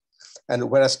that. And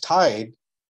whereas Tide,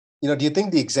 do you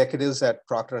think the executives at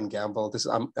Procter and Gamble,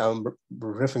 I'm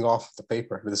riffing off the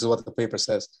paper, this is what the paper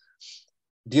says.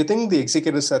 Do you think the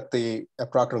executives at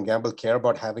Procter and Gamble care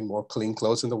about having more clean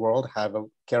clothes in the world,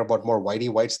 care about more whitey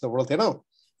whites in the world? They don't.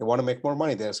 They want to make more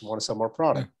money. They want to sell more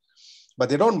product. But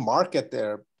they don't market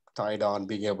their Tide on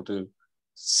being able to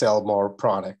sell more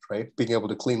product, right? Being able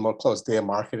to clean more clothes. They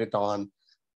market it on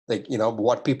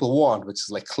what people want, which is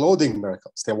like clothing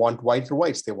miracles. They want whiter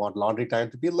whites. They want laundry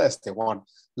time to be less. People want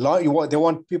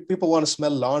to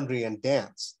smell laundry and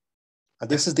dance. And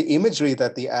this is the imagery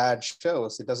that the ad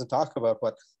shows. It doesn't talk about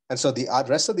and so the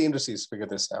rest of the industry has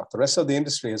figured this out. The rest of the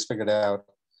industry has figured out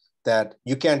that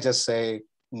you can't just say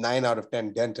 9 out of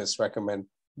 10 dentists recommend.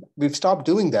 We've stopped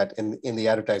doing that in the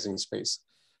advertising space.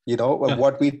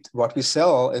 What we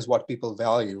sell is what people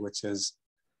value, which is,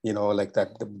 like that,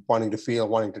 wanting to feel,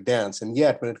 wanting to dance. And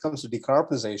yet when it comes to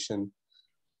decarbonization,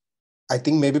 I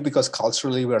think maybe because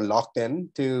culturally we're locked in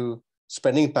to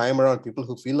spending time around people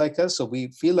who feel like us. So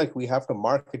we feel like we have to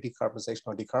market decarbonization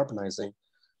or decarbonizing.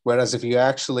 Whereas if you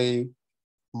actually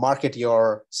market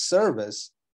your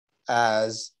service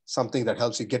as something that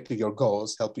helps you get to your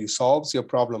goals, helps you solve your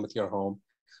problem with your home,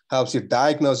 helps you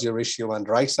diagnose your issue and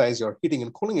right size your heating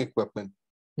and cooling equipment.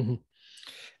 Mm-hmm.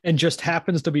 And just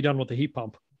happens to be done with the heat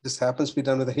pump. Just happens to be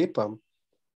done with a heat pump.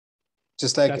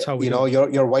 Just like, that's how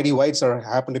your whitey whites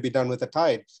happen to be done with a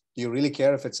Tide. Do you really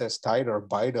care if it says Tide or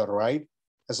Bide or Right?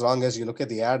 As long as you look at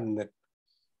the ad and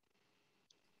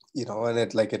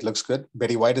it looks good.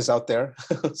 Betty White is out there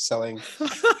selling.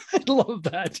 I love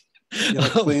that.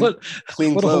 Clean what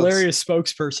clothes. A hilarious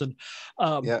spokesperson.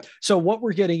 Yeah. So what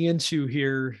we're getting into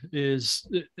here is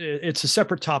it's a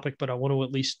separate topic, but I want to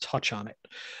at least touch on it.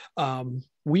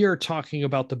 We are talking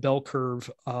about the bell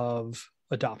curve of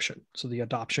adoption. So the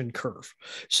adoption curve.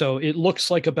 So it looks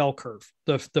like a bell curve.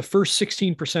 The first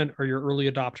 16% are your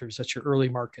early adopters. That's your early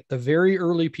market. The very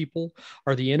early people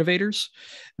are the innovators.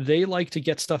 They like to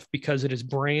get stuff because it is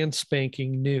brand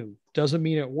spanking new. Doesn't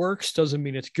mean it works. Doesn't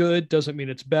mean it's good. Doesn't mean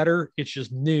it's better. It's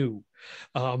just new.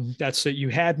 That's it. You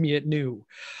had me at new.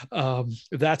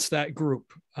 That's that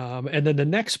group. And then the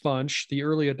next bunch, the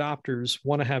early adopters,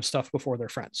 want to have stuff before their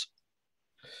friends.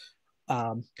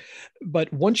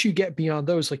 But once you get beyond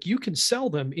those, like you can sell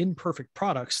them imperfect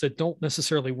products that don't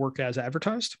necessarily work as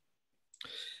advertised.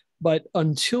 But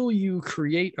until you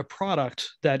create a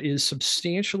product that is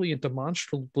substantially and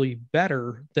demonstrably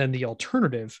better than the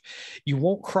alternative, you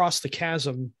won't cross the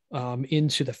chasm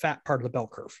into the fat part of the bell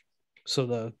curve.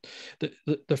 So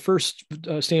the first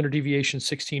standard deviation is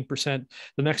 16%.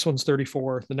 The next one's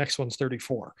 34. The next one's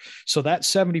 34. So that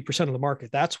 70% of the market,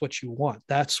 that's what you want.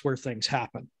 That's where things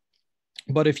happen.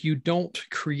 But if you don't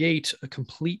create a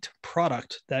complete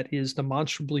product that is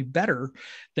demonstrably better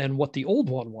than what the old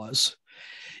one was,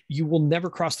 you will never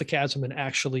cross the chasm and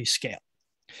actually scale.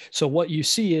 So what you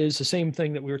see is the same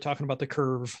thing that we were talking about the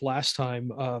curve last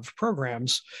time of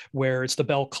programs, where it's the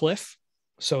bell cliff.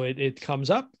 So it comes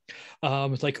up.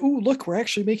 It's like, oh, look, we're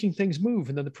actually making things move.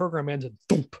 And then the program ends and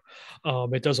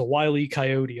boom. It does a Wile E.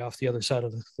 Coyote off the other side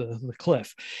of the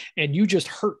cliff. And you just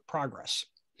hurt progress.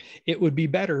 It would be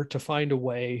better to find a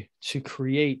way to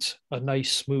create a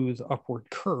nice, smooth upward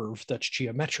curve that's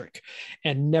geometric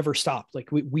and never stop. Like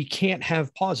we can't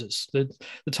have pauses. The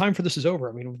time for this is over.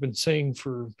 I mean, we've been saying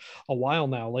for a while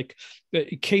now, like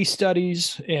case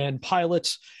studies and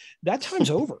pilots, that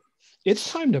time's over.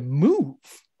 It's time to move.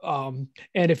 And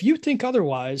if you think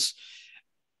otherwise,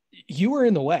 you are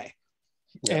in the way.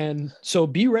 Yeah. And so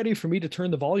be ready for me to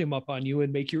turn the volume up on you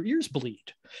and make your ears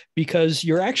bleed, because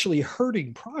you're actually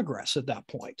hurting progress at that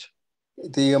point.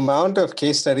 The amount of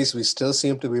case studies we still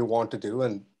seem to be want to do,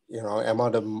 and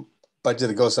amount of budget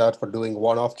that goes out for doing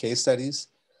one-off case studies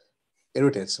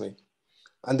irritates me.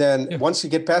 And then once you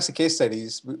get past the case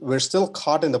studies, we're still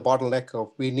caught in the bottleneck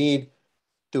of we need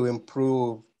to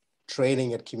improve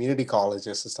training at community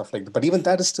colleges and stuff like that. But even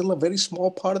that is still a very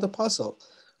small part of the puzzle.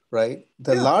 Right?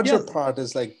 The larger part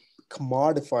is like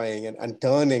commodifying and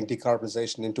turning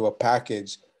decarbonization into a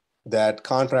package that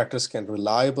contractors can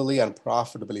reliably and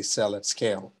profitably sell at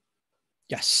scale.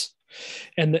 Yes.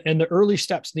 And the early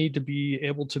steps need to be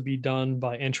able to be done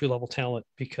by entry level talent,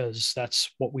 because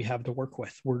that's what we have to work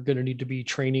with. We're going to need to be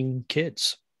training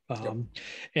kids. Yep.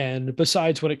 And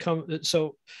besides, when it comes,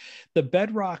 so the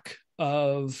bedrock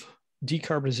of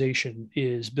decarbonization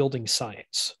is building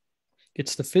science.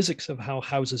 It's the physics of how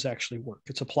houses actually work.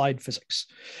 It's applied physics.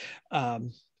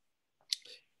 And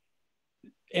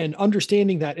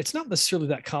understanding that it's not necessarily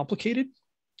that complicated,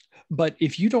 but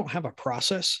if you don't have a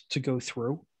process to go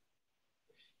through,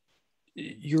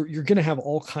 you're going to have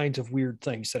all kinds of weird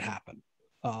things that happen.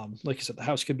 Like I said, the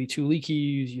house could be too leaky.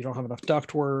 You don't have enough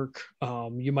duct work.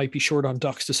 You might be short on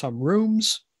ducts to some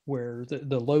rooms where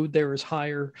the load there is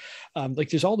higher. Like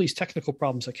there's all these technical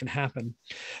problems that can happen.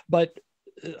 But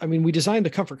I mean, we designed the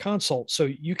comfort consult so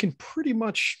you can pretty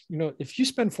much, if you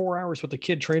spend 4 hours with a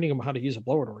kid training them how to use a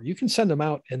blower door, you can send them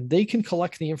out and they can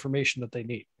collect the information that they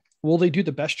need. Will they do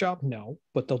the best job? No,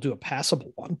 but they'll do a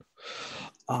passable one.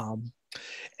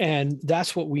 And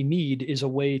that's what we need, is a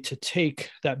way to take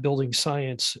that building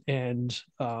science and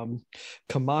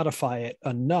commodify it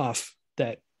enough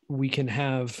that we can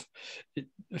have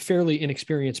fairly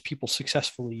inexperienced people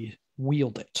successfully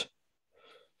wield it.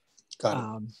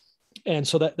 Got it. And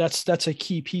so that's a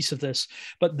key piece of this,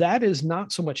 but that is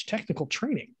not so much technical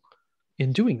training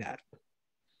in doing that.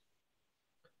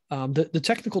 The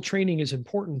technical training is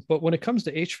important, but when it comes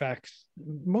to HVAC,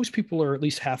 most people are at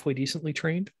least halfway decently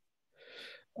trained.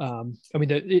 I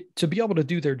mean, to be able to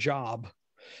do their job,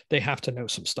 they have to know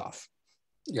some stuff.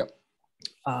 Yep.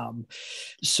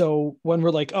 So when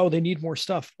we're like, oh, they need more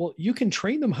stuff, well, you can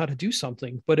train them how to do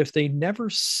something, but if they never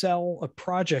sell a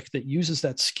project that uses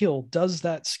that skill, does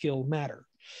that skill matter?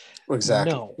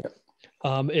 Exactly. No. Yep.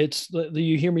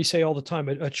 You hear me say all the time,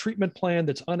 a treatment plan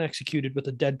that's unexecuted with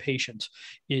a dead patient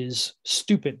is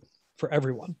stupid for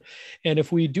everyone. And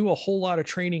if we do a whole lot of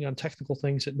training on technical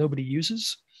things that nobody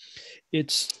uses,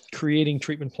 it's creating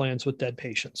treatment plans with dead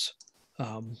patients.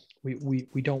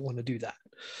 We don't want to do that.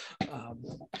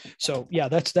 So yeah,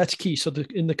 that's key. So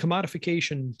in the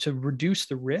commodification, to reduce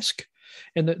the risk,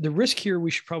 and the risk here, we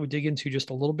should probably dig into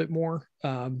just a little bit more.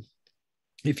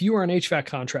 If you are an HVAC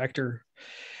contractor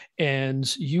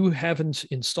and you haven't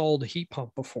installed a heat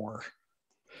pump before,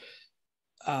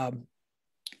 and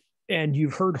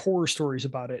you've heard horror stories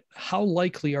about it, how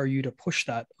likely are you to push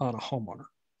that on a homeowner?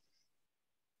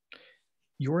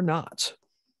 You're not.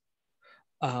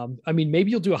 I mean, maybe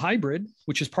you'll do a hybrid,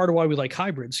 which is part of why we like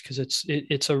hybrids, because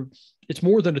it's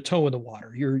more than a toe in the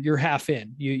water. You're half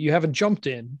in. You haven't jumped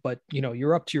in, but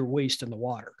you're up to your waist in the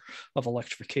water of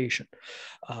electrification.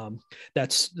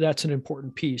 That's an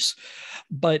important piece.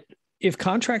 But if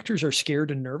contractors are scared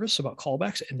and nervous about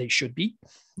callbacks, and they should be,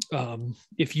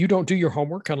 if you don't do your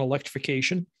homework on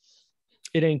electrification,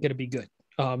 it ain't going to be good.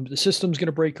 The system's going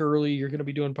to break early. You're going to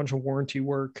be doing a bunch of warranty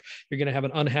work. You're going to have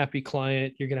an unhappy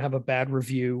client. You're going to have a bad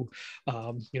review.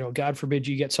 God forbid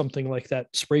you get something like that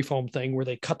spray foam thing where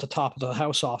they cut the top of the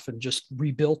house off and just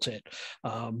rebuilt it.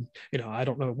 I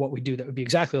don't know what we do that would be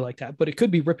exactly like that, but it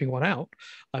could be ripping one out.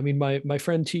 I mean, my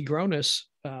friend T. Gronis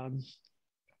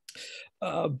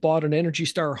bought an Energy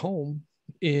Star home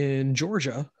in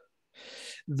Georgia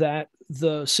that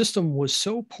the system was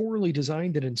so poorly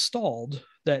designed and installed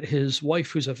that his wife,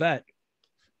 who's a vet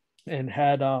and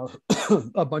had a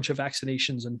bunch of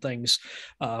vaccinations and things,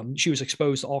 she was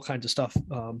exposed to all kinds of stuff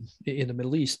in the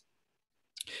Middle East.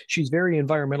 She's very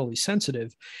environmentally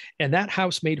sensitive, and that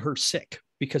house made her sick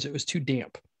because it was too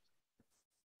damp,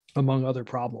 among other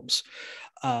problems.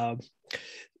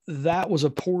 That was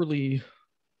a poorly,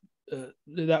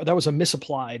 that was a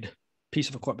misapplied piece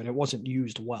of equipment. It wasn't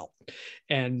used well.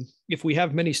 And if we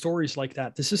have many stories like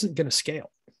that, this isn't going to scale.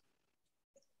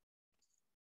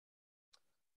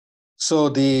 So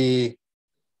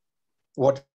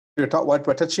what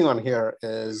we're touching on here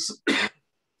is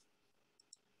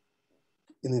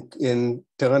in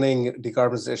turning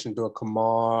decarbonization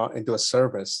into a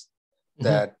service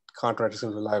that contractors can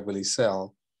reliably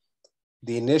sell.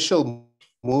 The initial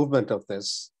movement of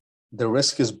this, the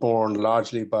risk is borne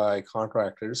largely by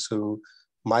contractors who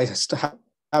might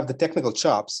have the technical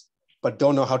chops, but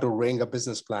don't know how to ring a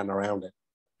business plan around it.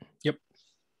 Yep.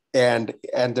 And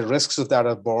the risks of that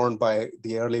are borne by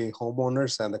the early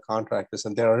homeowners and the contractors.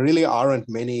 And there really aren't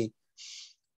many.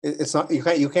 It's not,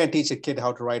 you can't teach a kid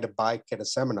how to ride a bike at a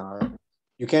seminar.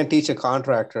 You can't teach a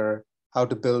contractor how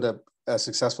to build a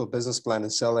successful business plan in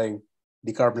selling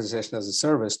decarbonization as a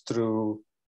service through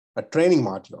a training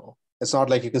module. It's not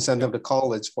like you can send them to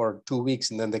college for 2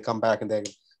 weeks and then they come back and they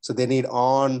need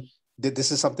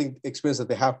this is something experience that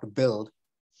they have to build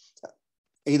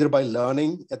either by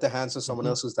learning at the hands of someone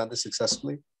else who's done this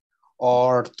successfully,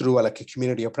 or through like a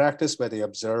community of practice where they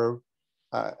observe,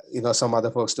 some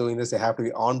other folks doing this. They have to be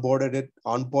onboarded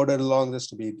along this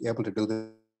to be able to do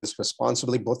this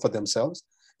responsibly, both for themselves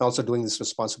and also doing this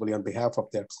responsibly on behalf of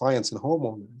their clients and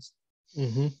homeowners.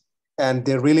 Mm-hmm. And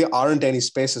there really aren't any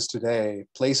spaces today,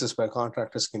 places where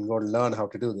contractors can go to learn how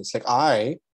to do this. Like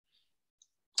I,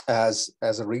 as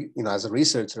a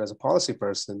researcher, as a policy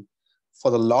person, for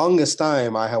the longest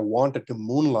time, I have wanted to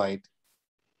moonlight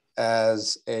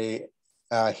as a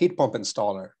heat pump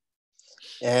installer.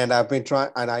 And I've been trying,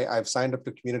 and I've signed up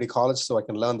to community college so I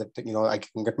can learn that, I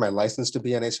can get my license to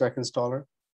be an HVAC installer.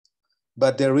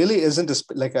 But there really isn't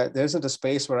there isn't a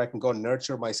space where I can go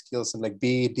nurture my skills and like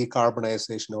be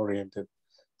decarbonization oriented.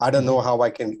 I don't know how I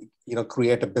can,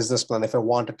 create a business plan if I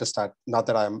wanted to start, not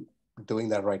that I'm doing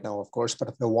that right now, of course, but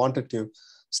if I wanted to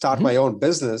start my own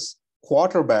business,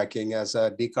 quarterbacking as a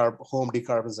home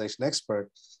decarbonization expert,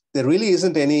 there really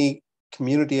isn't any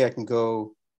community I can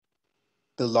go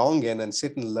belong in and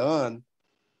sit and learn.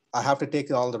 I have to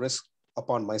take all the risk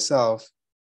upon myself,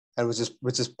 and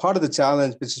which is part of the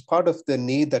challenge, which is part of the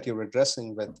need that you're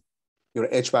addressing with your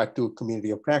HVAC 2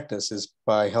 community of practice, is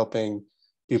by helping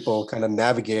people kind of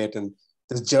navigate and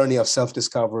this journey of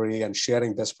self-discovery and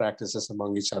sharing best practices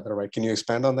among each other, right? Can you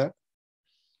expand on that?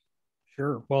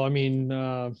 Sure. Well, I mean,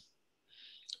 our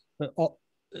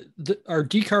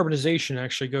decarbonization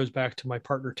actually goes back to my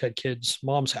partner Ted Kidd's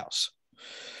mom's house.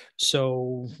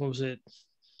 So what was it,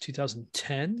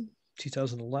 2010,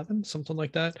 2011, something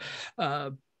like that.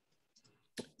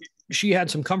 She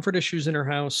had some comfort issues in her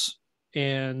house,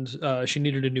 and she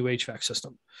needed a new HVAC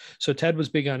system. So Ted was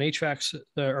big on HVACs,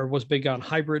 or was big on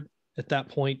hybrid at that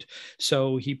point.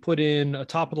 So he put in a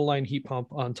top of the line heat pump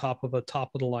on top of a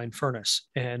top of the line furnace.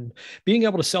 And being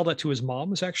able to sell that to his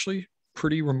mom is actually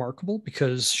pretty remarkable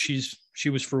because she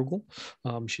was frugal.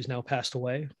 She's now passed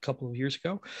away a couple of years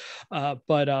ago.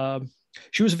 But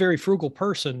she was a very frugal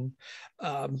person.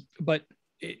 But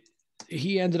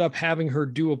he ended up having her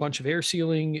do a bunch of air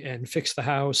sealing and fix the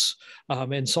house,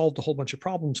 and solved a whole bunch of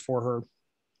problems for her.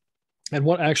 And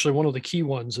one of the key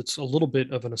ones, it's a little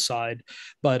bit of an aside,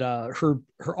 but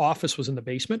her office was in the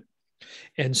basement,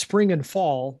 and spring and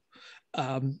fall,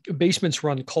 basements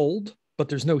run cold, but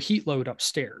there's no heat load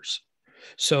upstairs.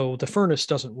 So the furnace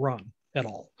doesn't run at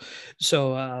all.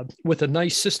 So with a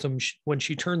nice system, when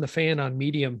she turned the fan on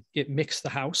medium, it mixed the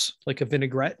house like a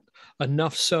vinaigrette,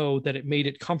 enough so that it made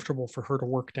it comfortable for her to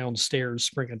work downstairs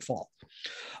spring and fall.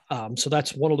 So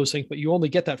that's one of those things, but you only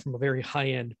get that from a very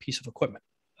high-end piece of equipment.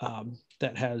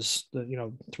 That has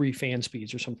the 3 fan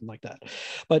speeds or something like that.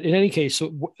 But in any case,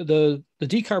 so the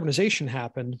decarbonization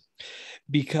happened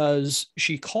because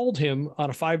she called him on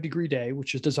a 5-degree day,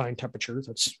 which is design temperature.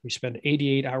 We spend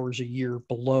 88 hours a year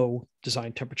below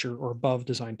design temperature or above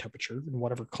design temperature in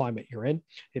whatever climate you're in.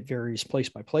 It varies place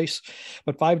by place,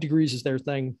 but 5 degrees is their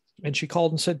thing. And she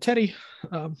called and said, Teddy,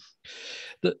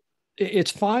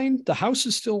 it's fine. The house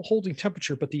is still holding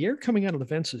temperature, but the air coming out of the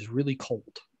vents is really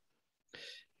cold.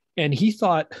 And he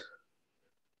thought,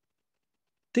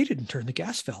 they didn't turn the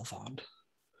gas valve on.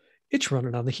 It's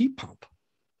running on the heat pump.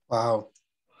 Wow.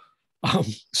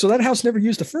 So that house never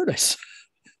used a furnace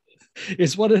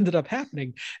is what ended up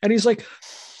happening. And he's like,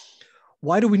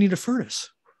 why do we need a furnace?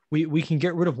 We can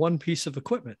get rid of one piece of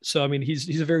equipment. So, I mean,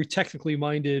 he's a very technically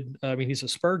minded, he's a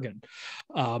Spurgeon.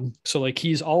 So like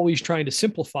he's always trying to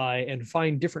simplify and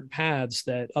find different paths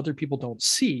that other people don't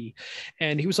see.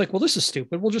 And he was like, well, this is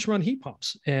stupid. We'll just run heat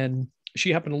pumps. And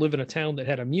she happened to live in a town that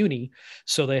had a muni.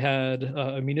 So they had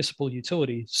a municipal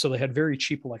utility. So they had very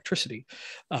cheap electricity.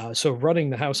 So running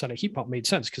the house on a heat pump made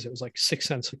sense because it was like 6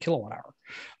 cents a kilowatt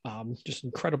hour, just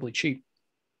incredibly cheap.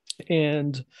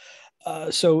 And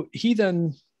so he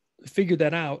then figured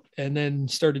that out and then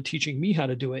started teaching me how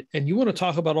to do it. And you want to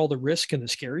talk about all the risk and the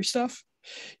scary stuff?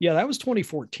 Yeah, that was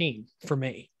 2014 for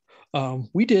me.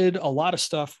 We did a lot of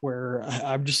stuff where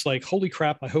I'm just like, holy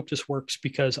crap, I hope this works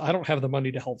because I don't have the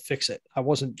money to help fix it. I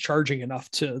wasn't charging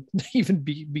enough to even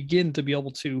begin to be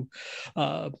able to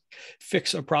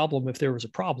fix a problem if there was a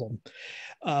problem.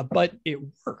 But it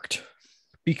worked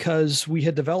because we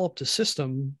had developed a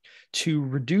system to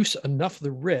reduce enough of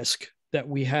the risk that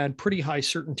we had pretty high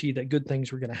certainty that good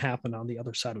things were going to happen on the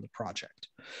other side of the project.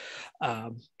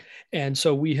 And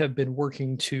so we have been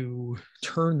working to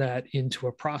turn that into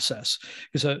a process.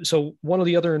 So one of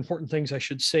the other important things I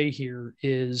should say here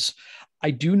is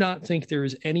I do not think there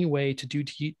is any way to do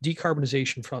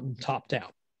decarbonization from top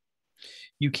down.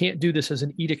 You can't do this as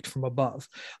an edict from above.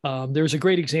 There's a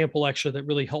great example actually that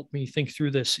really helped me think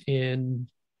through this in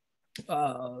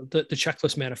the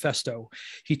checklist manifesto.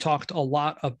 He talked a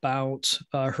lot about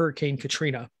Hurricane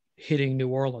Katrina hitting New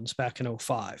Orleans back in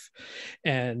 '05.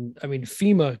 And I mean,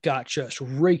 FEMA got just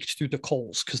raked through the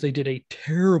coals because they did a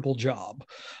terrible job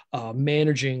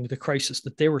managing the crisis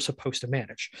that they were supposed to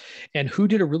manage. And who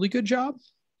did a really good job?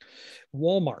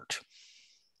 Walmart.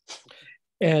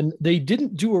 And they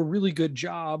didn't do a really good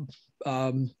job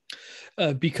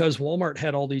because Walmart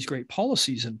had all these great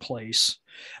policies in place.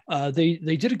 They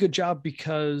did a good job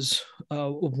because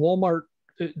Walmart,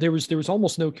 there was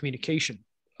almost no communication.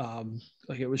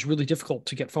 Like it was really difficult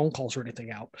to get phone calls or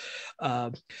anything out.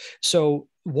 So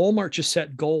Walmart just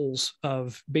set goals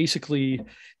of basically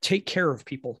take care of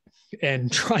people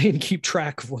and try and keep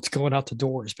track of what's going out the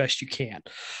door as best you can.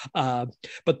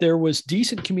 But there was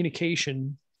decent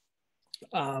communication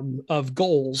of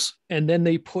goals, and then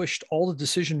they pushed all the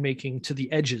decision making to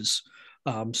the edges.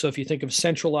 So if you think of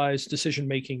centralized decision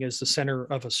making as the center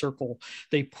of a circle,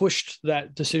 they pushed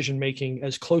that decision making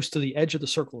as close to the edge of the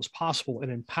circle as possible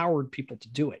and empowered people to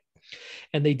do it.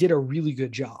 And they did a really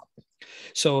good job.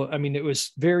 So, I mean, it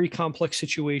was very complex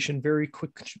situation, very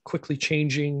quickly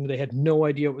changing. They had no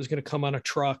idea what was going to come on a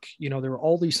truck. You know, there were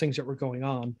all these things that were going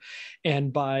on.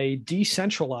 And by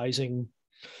decentralizing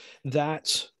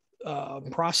that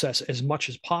process as much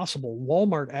as possible,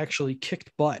 Walmart actually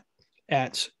kicked butt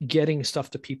at getting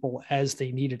stuff to people as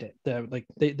they needed it.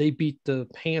 They beat the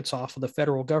pants off of the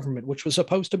federal government, which was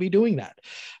supposed to be doing that.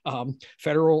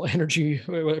 Federal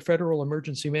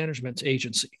Emergency Management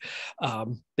Agency.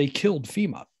 They killed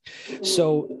FEMA.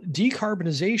 So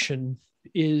decarbonization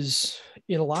is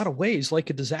in a lot of ways like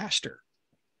a disaster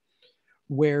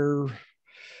where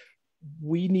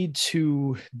we need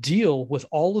to deal with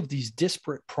all of these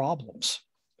disparate problems.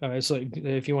 It's like,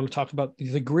 if you want to talk about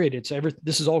the grid,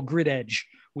 this is all grid edge.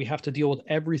 We have to deal with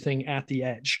everything at the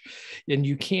edge. And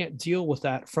you can't deal with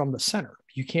that from the center.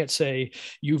 You can't say,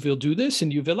 you will do this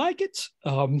and you will like it.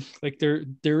 Like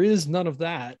there is none of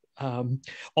that.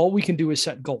 All we can do is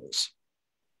set goals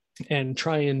and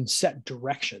try and set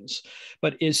directions.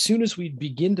 But as soon as we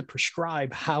begin to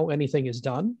prescribe how anything is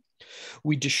done,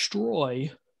 we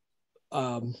destroy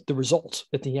the result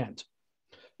at the end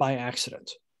by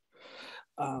accident.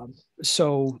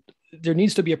 So there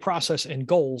needs to be a process and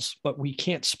goals, but we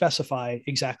can't specify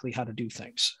exactly how to do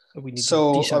things. We need to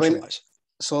decentralize.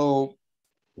 So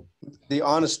the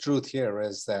honest truth here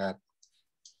is that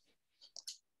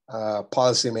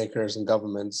policymakers and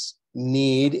governments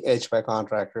need HVAC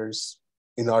contractors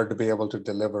in order to be able to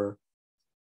deliver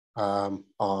on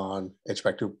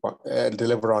HVAC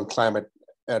deliver on climate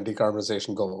and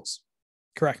decarbonization goals.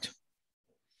 Correct.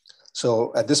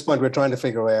 So at this point, we're trying to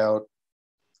figure out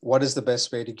what is the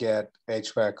best way to get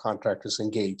HVAC contractors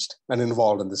engaged and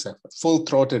involved in this effort,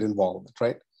 full-throated involvement,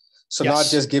 right? So yes. Not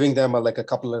just giving them a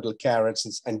couple of little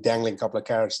carrots and dangling a couple of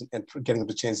carrots and getting them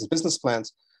to change their business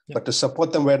plans, yep. But to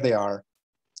support them where they are,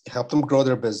 help them grow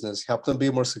their business, help them be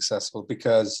more successful.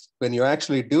 Because when you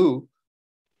actually do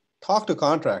talk to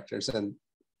contractors, and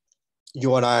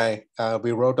you and I,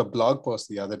 we wrote a blog post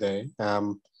the other day.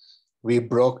 We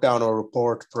broke down a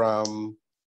report from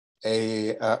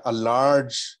a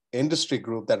large industry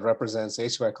group that represents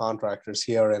HVAC contractors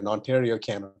here in Ontario,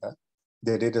 Canada.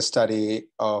 They did a study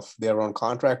of their own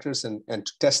contractors and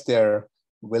to test their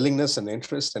willingness and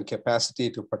interest and capacity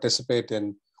to participate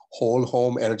in whole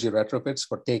home energy retrofits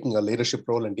for taking a leadership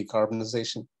role in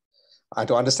decarbonization, and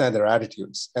to understand their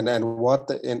attitudes. And again,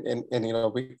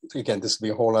 this will be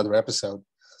a whole other episode,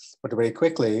 but very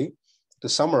quickly to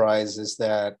summarize is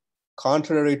that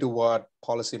contrary to what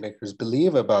policymakers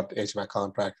believe about HVAC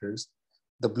contractors,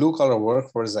 the blue-collar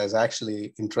workforce is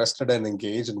actually interested and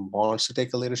engaged and wants to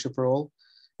take a leadership role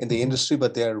in the industry,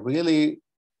 but they're really,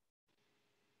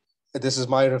 this is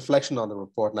my reflection on the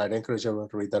report, and I'd encourage everyone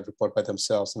to read that report by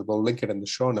themselves, and we'll link it in the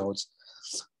show notes.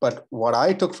 But what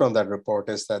I took from that report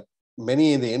is that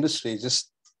many in the industry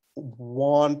just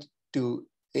want to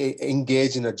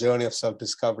engage in a journey of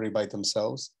self-discovery by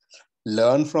themselves,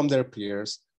 learn from their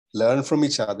peers, learn from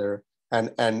each other,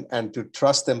 and to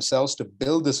trust themselves to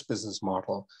build this business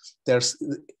model. There's,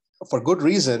 for good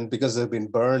reason, because they've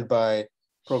been burned by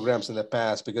programs in the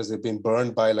past, because they've been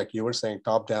burned by, like you were saying,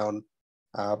 top-down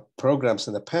programs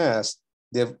in the past.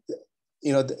 They're,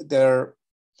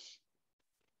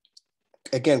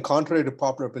 again, contrary to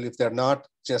popular belief, they're not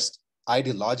just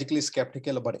ideologically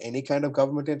skeptical about any kind of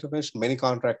government intervention. Many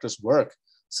contractors work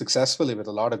successfully with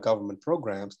a lot of government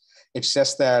programs. It's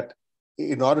just that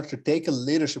in order to take a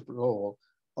leadership role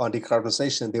on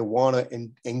decarbonization, they want to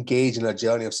engage in a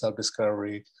journey of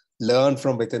self-discovery, learn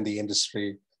from within the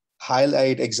industry,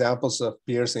 highlight examples of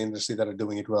peers in the industry that are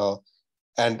doing it well,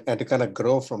 and to kind of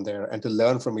grow from there and to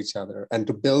learn from each other and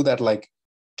to build that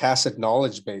tacit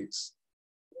knowledge base.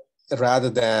 rather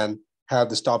than have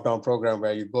this top-down program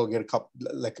where you go get a couple,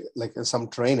 like some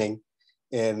training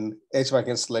in HVAC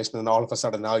installation, and all of a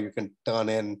sudden now you can turn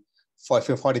in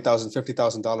 $40,000,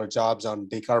 $50,000 jobs on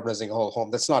decarbonizing a whole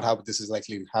home. That's not how this is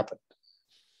likely to happen.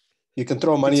 You can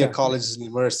throw money at colleges and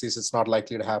universities. It's not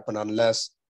likely to happen unless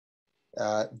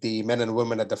the men and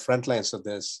women at the front lines of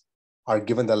this are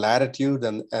given the latitude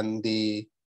and the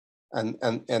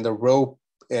rope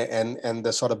and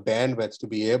the sort of bandwidth to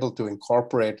be able to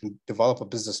incorporate and develop a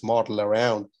business model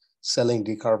around selling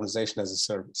decarbonization as a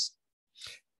service.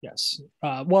 Yes.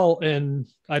 Well, and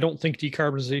I don't think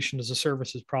decarbonization as a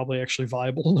service is probably actually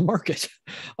viable in the market.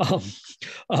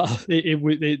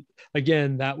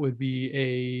 Again, that would be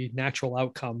a natural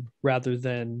outcome rather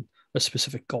than a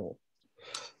specific goal.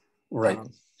 Right.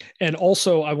 And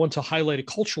also, I want to highlight a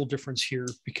cultural difference here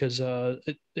because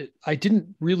I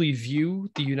didn't really view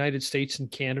the United States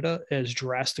and Canada as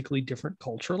drastically different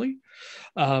culturally.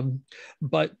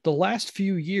 But the last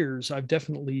few years, I've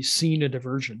definitely seen a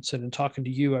divergence. And in talking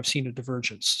to you, I've seen a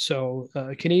divergence. So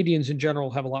Canadians in general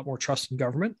have a lot more trust in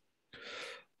government,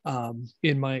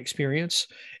 in my experience.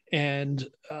 And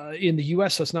in the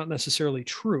US, that's not necessarily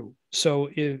true. So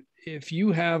if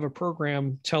you have a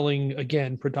program telling,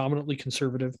 again, predominantly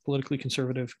conservative, politically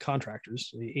conservative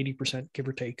contractors, 80% give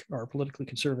or take are politically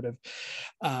conservative,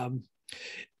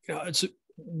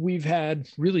 we've had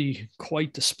really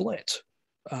quite the split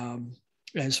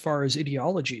as far as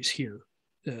ideologies here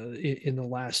in the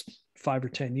last 5 or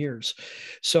 10 years.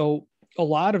 So a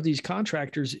lot of these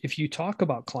contractors, if you talk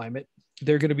about climate,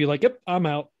 they're going to be like, yep, I'm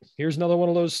out. Here's another one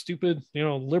of those stupid,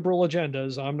 liberal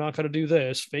agendas. I'm not going to do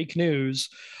this. Fake news.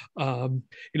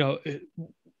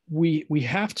 We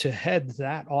have to head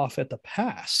that off at the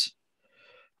pass.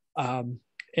 And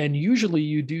usually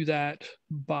you do that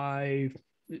by,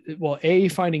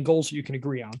 finding goals that you can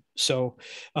agree on. So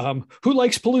who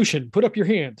likes pollution? Put up your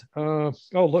hand. Oh,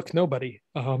 look, nobody.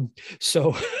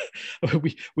 So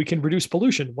we can reduce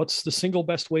pollution. What's the single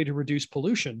best way to reduce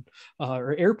pollution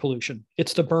or air pollution?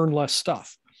 It's to burn less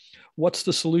stuff. What's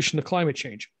the solution to climate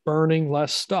change? Burning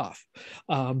less stuff.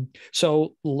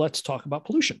 So let's talk about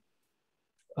pollution.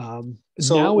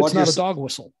 So now it's not a dog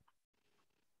whistle.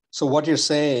 So what you're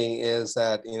saying is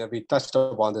that, we touched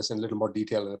upon this in a little more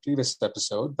detail in the previous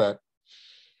episode, but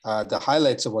the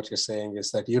highlights of what you're saying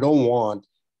is that you don't want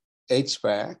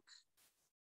HVAC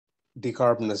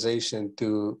decarbonization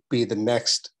to be the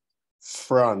next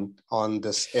front on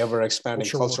this ever-expanding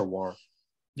culture war.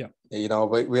 Yeah.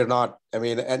 We're not, and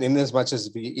in as much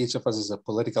as each of us is a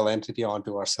political entity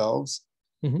onto ourselves,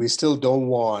 we still don't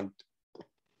want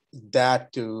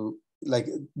that to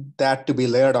be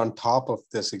layered on top of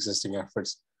this existing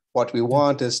efforts. What we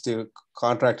want is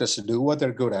contractors to do what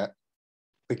they're good at,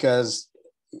 because,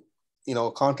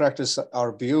 contractors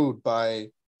are viewed by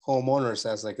homeowners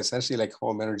as essentially like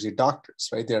home energy doctors,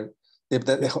 right?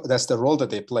 That's the role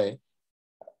that they play.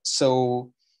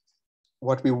 So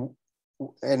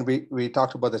we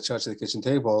talked about the church at the kitchen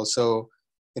table. So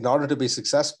in order to be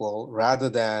successful, rather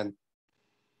than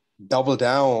double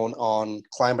down on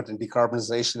climate and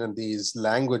decarbonization and these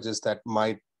languages that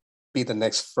might be the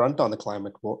next front on the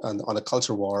climate on the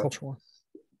culture war.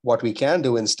 What we can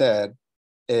do instead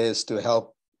is to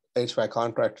help HVAC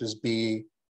contractors be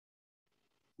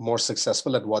more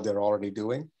successful at what they're already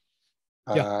doing,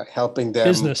 helping them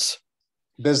business,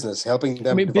 helping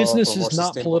them. Business is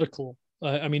not political.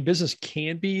 Business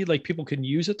can be people can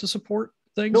use it to support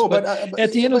things. No, but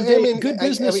at the end of the day, good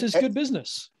business is good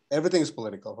business. Everything is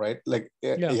political, right?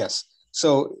 Yes.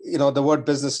 So, the word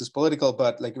business is political,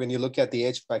 but when you look at the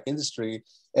HVAC industry,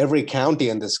 every county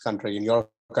in this country, in your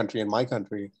country, in my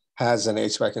country, has an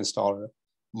HVAC installer.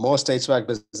 Most HVAC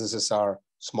businesses are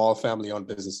small family-owned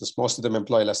businesses. Most of them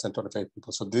employ less than 25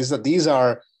 people. So these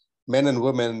are men and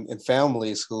women in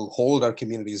families who hold our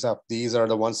communities up. These are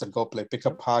the ones that go play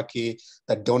pickup hockey,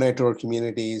 that donate to our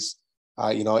communities,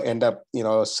 end up,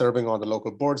 serving on the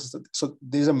local boards. So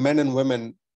these are men and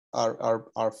women,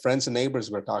 our friends and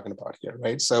neighbors we're talking about here,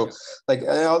 right? So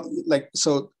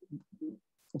so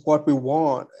what we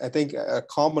want, I think a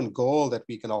common goal that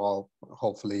we can all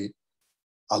hopefully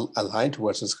align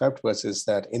towards and subscribe towards is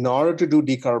that in order to do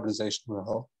decarbonization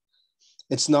well,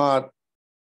 let's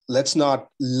not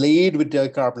lead with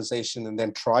decarbonization and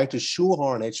then try to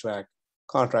shoehorn HVAC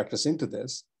contractors into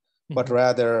this, but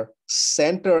rather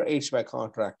center HVAC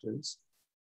contractors,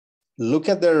 look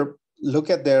at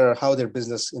how their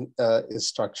business is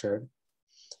structured,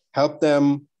 help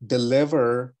them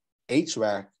deliver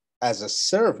HVAC as a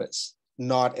service,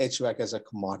 not HVAC as a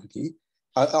commodity,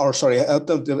 help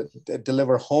them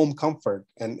deliver home comfort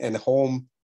and home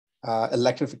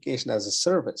electrification as a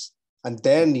service, and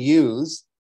then use,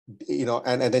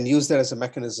 and then use that as a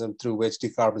mechanism through which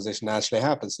decarbonization naturally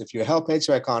happens. If you help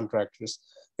HVAC contractors,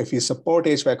 if you support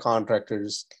HVAC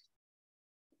contractors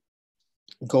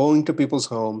going to people's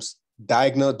homes,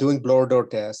 doing blower door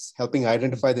tests, helping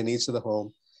identify the needs of the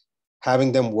home,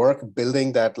 having them work,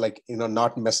 building that,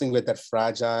 not messing with that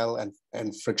fragile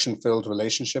and friction-filled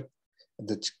relationship,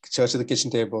 the church at the kitchen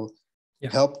table,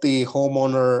 help the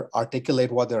homeowner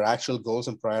articulate what their actual goals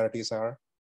and priorities are,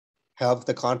 help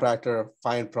the contractor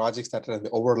find projects that are in the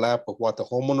overlap of what the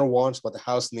homeowner wants, what the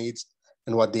house needs,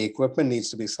 and what the equipment needs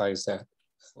to be sized at.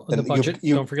 And the budget,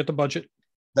 don't forget the budget.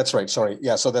 That's right. Sorry.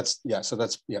 Yeah. So that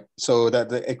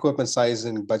the equipment size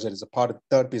and budget is a part of the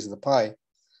third piece of the pie.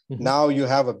 Mm-hmm. Now you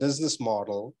have a business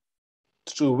model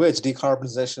through which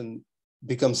decarbonization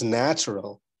becomes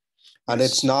natural, and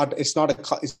it's not a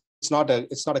culture. It's not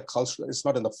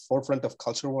in the forefront of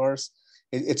culture wars.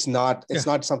 It's not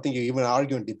something you even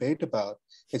argue and debate about.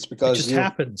 It's because it just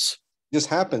happens. Just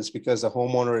happens because the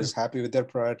homeowner is happy with their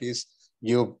priorities.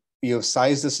 You've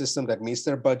sized the system that meets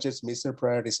their budgets, meets their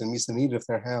priorities, and meets the need of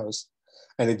their house.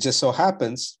 And it just so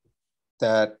happens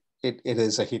that it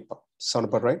is a heat pump. Sound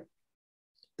about right?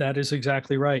 That is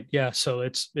exactly right. Yeah. So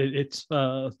it's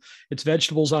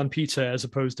vegetables on pizza as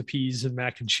opposed to peas and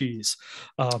mac and cheese.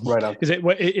 Right on.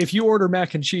 If you order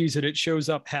mac and cheese and it shows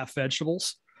up half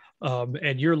vegetables,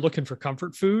 and you're looking for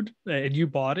comfort food and you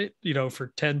bought it,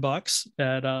 for $10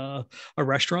 at a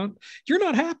restaurant, you're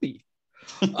not happy.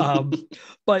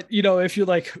 But if you're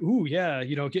like, ooh, yeah,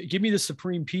 give me the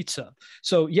supreme pizza.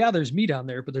 So yeah, there's meat on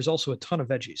there, but there's also a ton of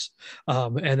veggies.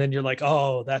 And then you're like,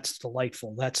 oh, that's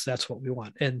delightful. That's what we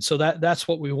want. And so that's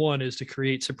what we want, is to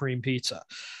create supreme pizza.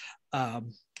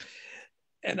 And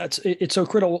it's so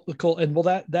critical. And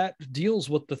well, that deals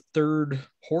with the third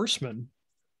horseman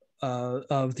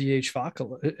of the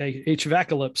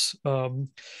HVACalypse,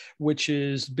 which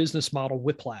is business model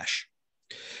whiplash.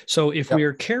 So if we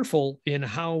are careful in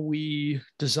how we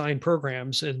design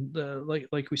programs, and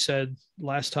like we said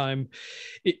last time,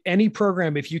 any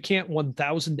program, if you can't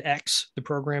 1000x the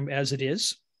program as it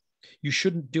is, you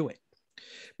shouldn't do it,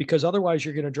 because otherwise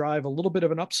you're going to drive a little bit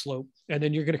of an upslope, and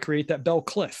then you're going to create that bell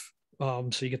cliff.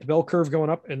 So you get the bell curve going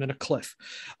up and then a cliff.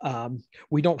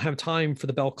 We don't have time for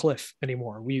the bell cliff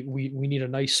anymore. We need a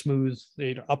nice smooth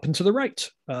up and to the right,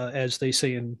 as they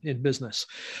say in business.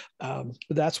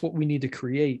 That's what we need to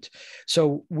create.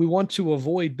 So we want to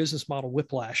avoid business model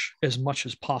whiplash as much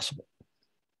as possible.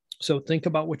 So think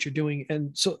about what you're doing.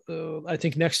 And so I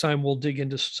think next time we'll dig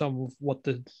into some of what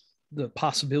the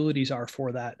possibilities are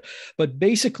for that. But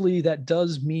basically that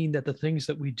does mean that the things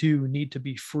that we do need to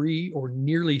be free or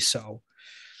nearly so,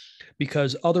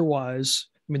 because otherwise,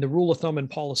 the rule of thumb in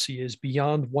policy is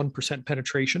beyond 1%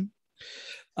 penetration.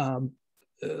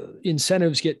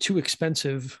 Incentives get too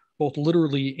expensive, both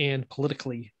literally and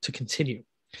politically, to continue.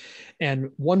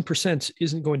 And 1%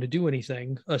 isn't going to do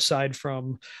anything aside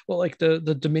from, like the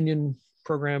Dominion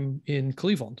program in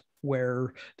Cleveland,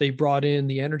 where they brought in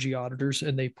the energy auditors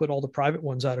and they put all the private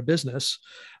ones out of business.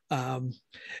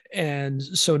 And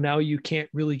so now you can't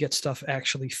really get stuff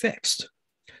actually fixed.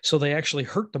 So they actually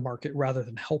hurt the market rather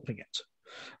than helping it.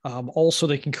 Also,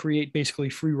 they can create basically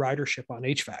free ridership on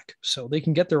HVAC. So they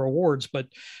can get their awards, but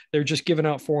they're just giving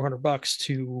out $400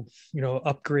 to,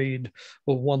 upgrade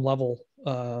one level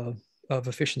of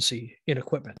efficiency in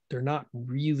equipment. They're not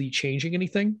really changing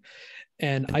anything.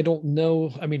 And I don't know,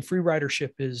 free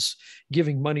ridership is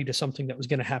giving money to something that was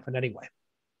going to happen anyway.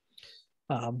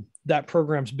 That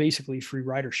program's basically free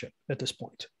ridership at this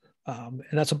point. And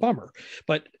that's a bummer.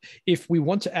 But if we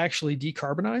want to actually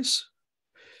decarbonize,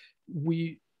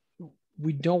 we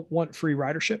don't want free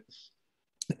ridership.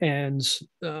 And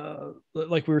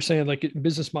like we were saying, like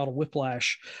business model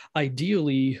whiplash,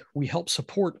 ideally we help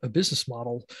support a business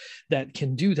model that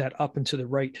can do that up and to the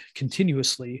right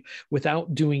continuously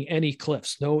without doing any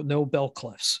cliffs, no bell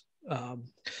cliffs.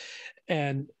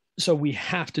 And so we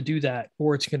have to do that,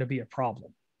 or it's going to be a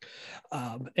problem.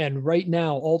 And right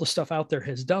now, all the stuff out there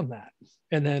has done that.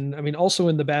 And then, also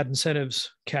in the bad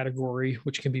incentives category,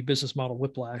 which can be business model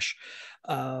whiplash,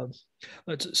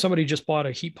 somebody just bought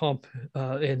a heat pump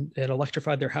and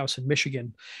electrified their house in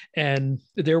Michigan. And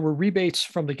there were rebates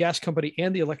from the gas company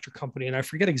and the electric company. And I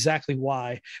forget exactly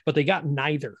why, but they got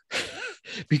neither.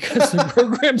 Because the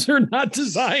programs are not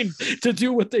designed to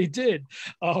do what they did.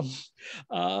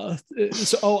 I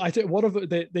think one of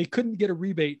they couldn't get a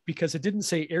rebate because it didn't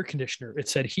say air conditioner; it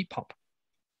said heat pump,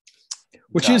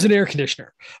 which is an air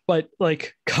conditioner. But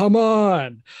come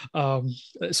on!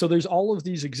 So there's all of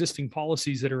these existing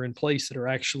policies that are in place that are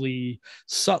actually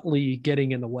subtly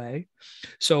getting in the way.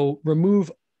 So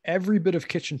remove every bit of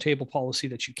kitchen table policy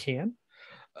that you can.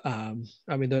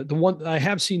 I mean, the one I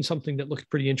have seen something that looked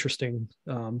pretty interesting.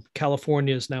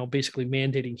 California is now basically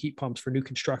mandating heat pumps for new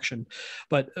construction,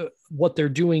 but what they're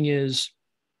doing is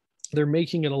they're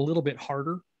making it a little bit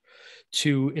harder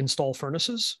to install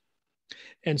furnaces,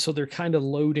 and so they're kind of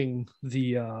loading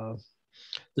the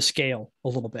scale a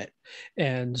little bit.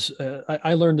 And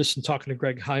I learned this in talking to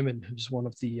Greg Hyman, who's one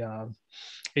of the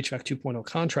HVAC 2.0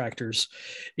 contractors.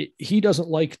 He doesn't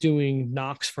like doing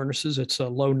NOx furnaces. It's a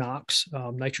low NOx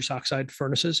nitrous oxide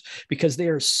furnaces because they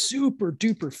are super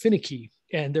duper finicky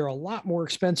and they're a lot more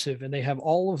expensive. And they have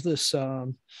all of this,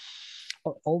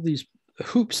 all these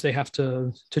hoops they have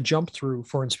to jump through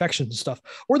for inspections and stuff,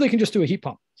 or they can just do a heat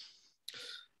pump.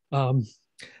 I'll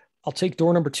take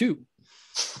door number 2.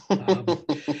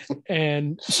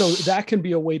 And so that can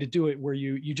be a way to do it where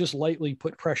you just lightly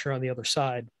put pressure on the other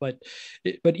side, but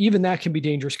even that can be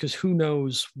dangerous because who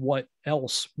knows what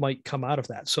else might come out of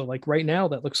that. So like right now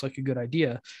that looks like a good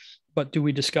idea, but do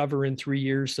we discover in 3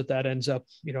 years that ends up,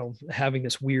 having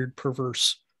this weird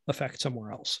perverse effect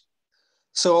somewhere else?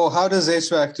 So how does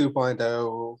HVAC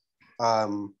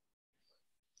 2.0,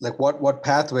 like what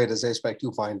pathway does HVAC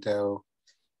 2.0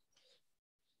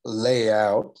 lay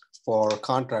out for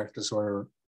contractors who are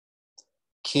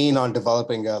keen on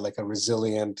developing a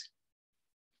resilient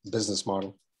business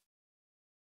model?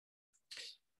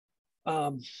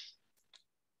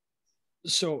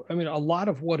 So, I mean, a lot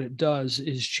of what it does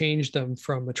is change them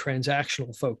from a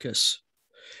transactional focus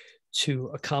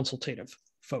to a consultative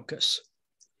focus,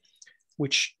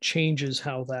 which changes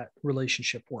how that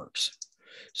relationship works.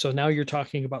 So now you're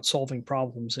talking about solving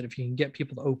problems. And if you can get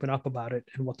people to open up about it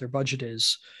and what their budget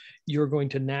is, you're going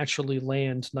to naturally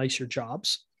land nicer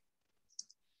jobs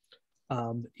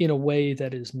in a way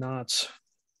that is not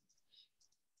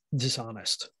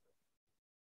dishonest.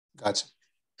 Gotcha.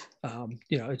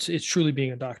 It's truly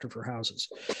being a doctor for houses.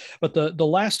 But the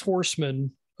last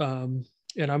horseman, and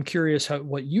I'm curious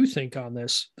what you think on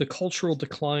this, the cultural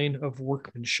decline of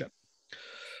workmanship.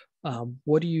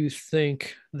 What do you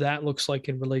think that looks like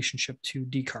in relationship to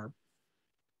decarb?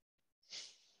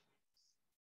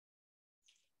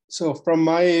 So from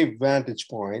my vantage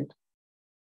point,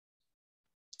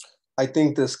 I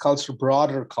think this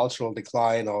broader cultural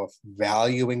decline of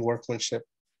valuing workmanship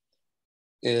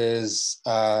is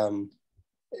a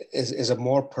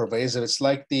more pervasive. It's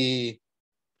like the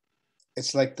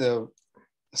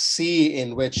sea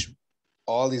in which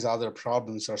all these other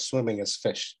problems are swimming as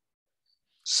fish.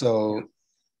 So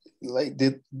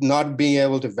not being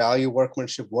able to value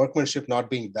workmanship not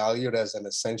being valued as an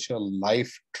essential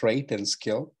life trait and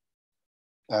skill.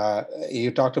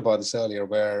 You talked about this earlier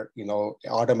where,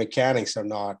 auto mechanics are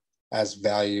not as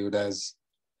valued as,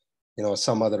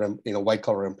 some other, white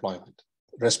collar employment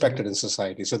respected in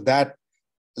society. So that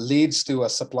leads to a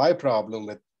supply problem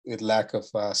with lack of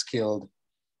skilled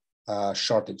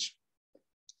shortage.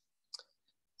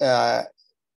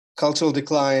 Cultural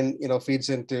decline, feeds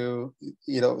into,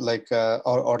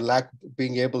 or lack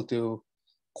being able to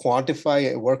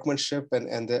quantify workmanship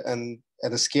and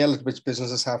the scale at which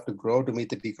businesses have to grow to meet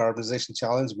the decarbonization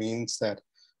challenge means that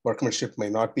workmanship may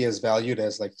not be as valued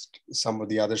as like some of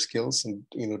the other skills and,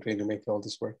 trying to make all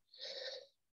this work.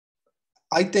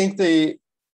 I think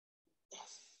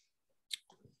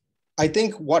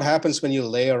what happens when you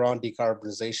layer on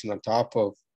decarbonization on top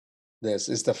of this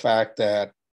is the fact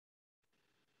that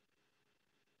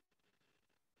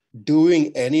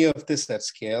doing any of this at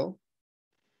scale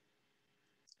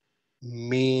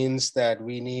means that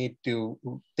we need to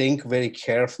think very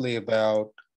carefully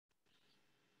about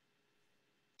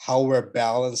how we're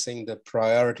balancing the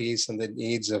priorities and the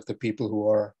needs of the people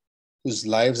whose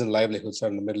lives and livelihoods are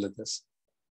in the middle of this.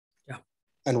 Yeah.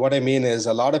 And what I mean is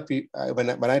a lot of people,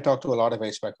 when I talk to a lot of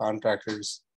HVAC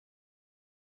contractors,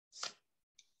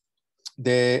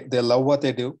 they love what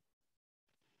they do.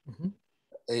 Mm-hmm.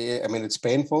 I mean, it's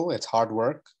painful, it's hard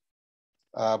work,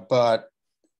 but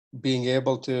being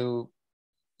able to,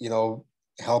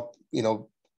 help,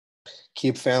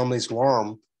 keep families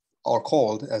warm or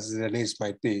cold as their needs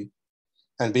might be,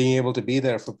 and being able to be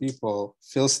there for people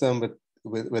fills them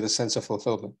with a sense of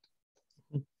fulfillment.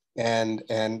 And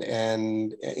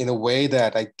in a way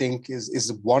that I think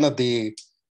is one of the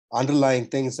underlying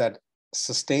things that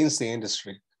sustains the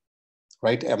industry.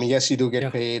 Right. I mean, yes, you do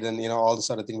get paid and, all this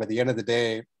sort of thing. But at the end of the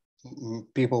day,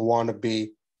 people want to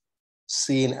be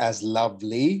seen as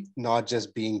lovely, not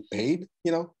just being paid,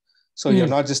 So you're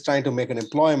not just trying to make an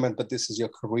employment, but this is your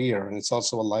career. And it's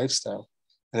also a lifestyle.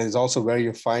 And it's also where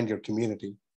you find your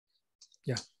community.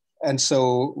 Yeah. And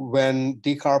so when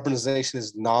decarbonization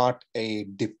is not a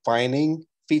defining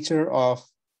feature of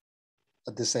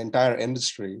this entire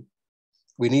industry,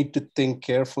 we need to think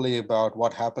carefully about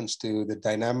what happens to the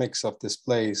dynamics of this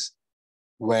place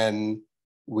when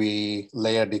we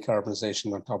layer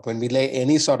decarbonization on top. When we lay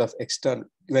any sort of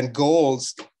when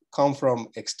goals come from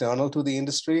external to the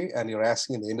industry and you're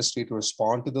asking the industry to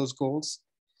respond to those goals,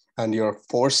 and you're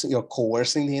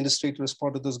coercing the industry to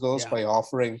respond to those goals by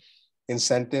offering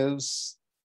incentives,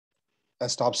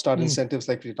 stop-start incentives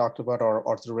like we talked about,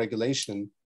 or through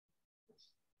regulation,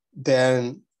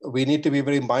 then we need to be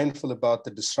very mindful about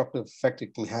the disruptive effect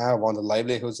it can have on the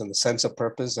livelihoods and the sense of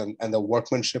purpose and the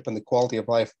workmanship and the quality of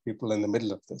life of people in the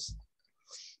middle of this.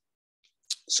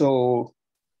 So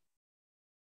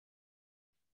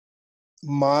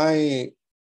my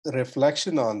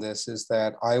reflection on this is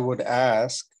that I would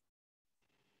ask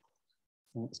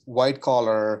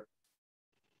white-collar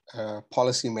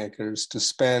policymakers to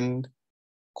spend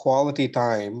quality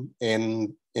time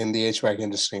in the HVAC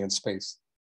industry and space,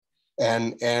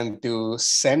 and to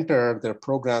center their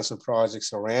programs and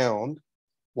projects around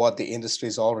what the industry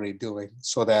is already doing,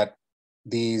 so that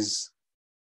these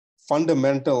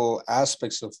fundamental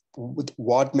aspects of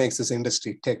what makes this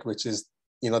industry tick, which is,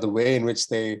 the way in which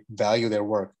they value their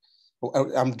work.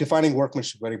 I'm defining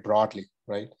workmanship very broadly,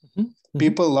 right?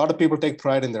 A lot of people take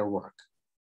pride in their work.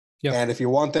 Yep. And if you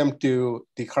want them to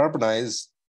decarbonize,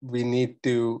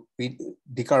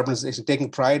 decarbonization, taking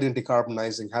pride in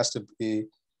decarbonizing has to be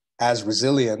as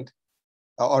resilient,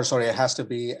 it has to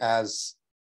be as,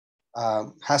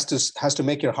 has to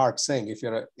make your heart sing. It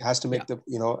has to make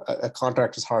a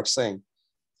contractor's heart sing,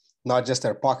 not just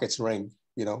their pockets ring,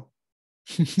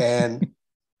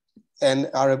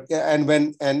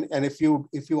 and if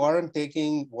you aren't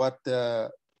taking what the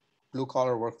blue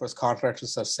collar workforce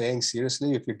contractors are saying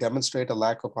seriously, if you demonstrate a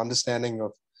lack of understanding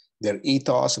of their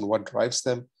ethos and what drives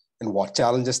them and what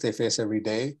challenges they face every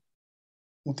day,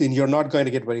 then you're not going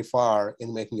to get very far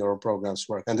in making your programs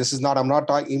work. And this is not, I'm not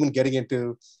even getting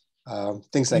into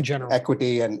things like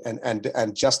equity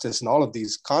and justice and all of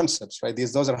these concepts, right?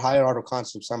 Those are higher order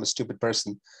concepts. I'm a stupid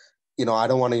person. I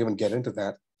don't want to even get into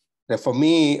that. Now, for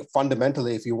me,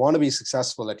 fundamentally, if you want to be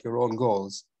successful at your own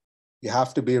goals, you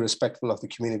have to be respectful of the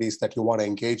communities that you want to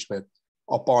engage with,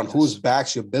 upon whose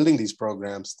backs you're building these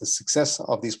programs. The success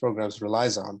of these programs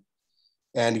relies on.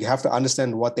 And you have to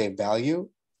understand what they value,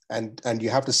 and you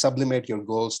have to sublimate your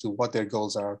goals to what their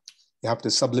goals are. You have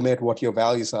to sublimate what your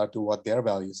values are to what their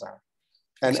values are.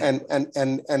 And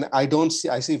I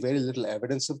see very little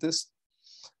evidence of this.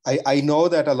 I know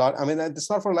that a lot, it's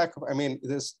not for lack of,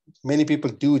 there's many people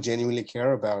do genuinely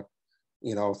care about,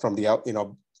 from the out,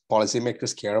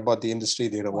 policymakers care about the industry.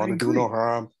 They don't want to do no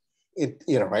harm,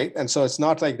 right? And so it's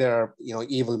not like there are,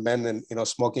 evil men and,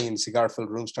 smoking in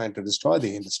cigar-filled rooms trying to destroy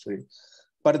the industry.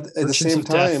 But at the same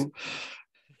time,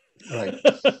 right.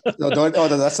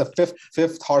 That's a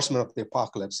fifth horseman of the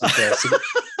apocalypse.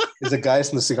 Is the guys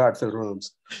in the cigar-filled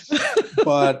rooms.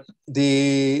 But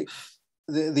the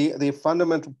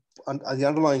fundamental, the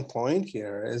underlying point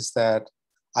here is that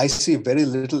I see very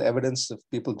little evidence of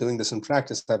people doing this in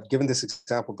practice. I've given this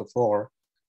example before.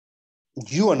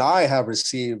 You and I have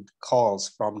received calls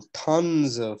from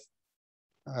tons of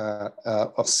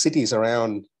cities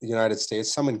around the United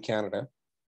States, some in Canada,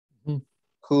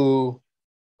 who'll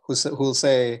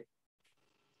say,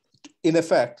 in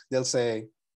effect, they'll say,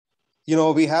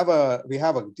 we have a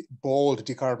bold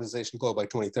decarbonization goal by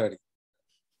 2030.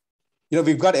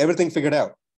 We've got everything figured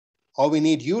out. All we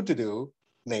need you to do,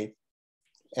 Nate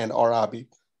or Abhi,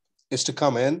 is to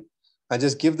come in and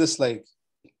just give this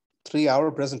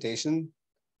 3-hour presentation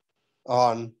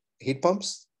on heat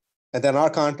pumps. And then our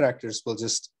contractors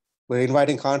we're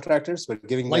inviting contractors, we're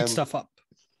giving light them stuff up.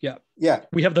 Yeah. Yeah.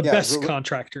 We have the best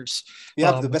contractors. We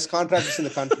have the best contractors in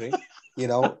the country.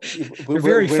 They're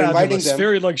very fabulous, them,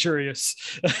 very luxurious.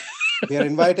 We are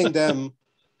inviting them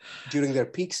during their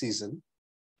peak season,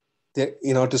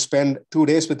 to spend 2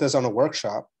 days with us on a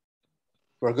workshop.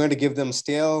 We're going to give them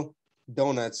stale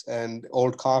donuts and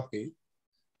old coffee.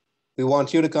 We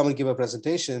want you to come and give a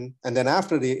presentation. And then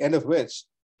after the end of which,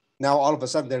 now all of a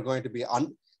sudden they're going to be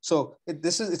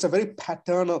it's a very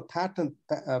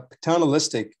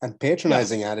paternalistic and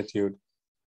patronizing attitude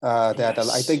that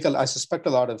I suspect a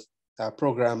lot of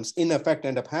programs in effect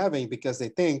end up having, because they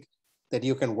think that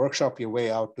you can workshop your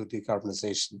way out to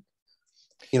decarbonization.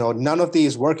 None of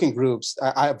these working groups,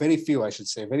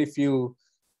 very few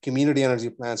community energy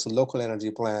plans and local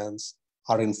energy plans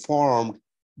are informed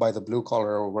by the blue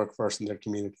collar workforce in their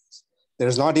communities.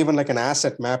 There's not even an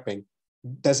asset mapping.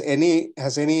 Does any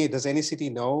city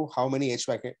know how many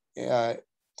HVAC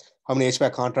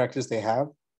contractors they have?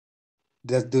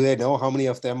 Do they know how many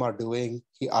of them are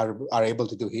able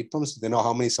to do heat pumps? Do they know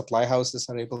how many supply houses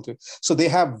are able to? So they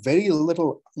have very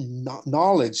little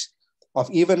knowledge of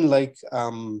even like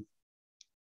very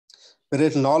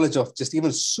little knowledge of just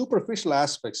even superficial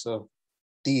aspects of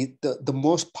the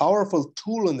most powerful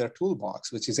tool in their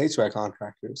toolbox, which is HVAC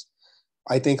contractors.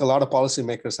 I think a lot of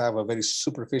policymakers have a very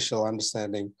superficial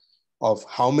understanding of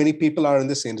how many people are in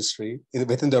this industry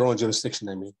within their own jurisdiction.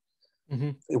 I mean,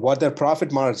 what their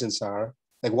profit margins are,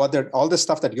 like all the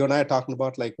stuff that you and I are talking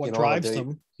about, like what drives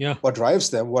them, what drives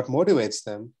them, what motivates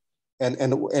them,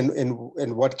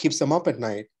 and what keeps them up at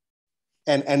night.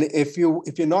 And if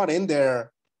you're not in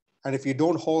there, and if you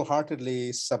don't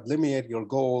wholeheartedly sublimate your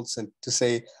goals and to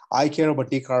say, I care about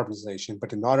decarbonization,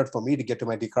 but in order for me to get to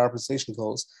my decarbonization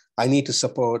goals, I need to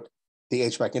support the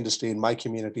HVAC industry in my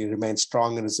community remain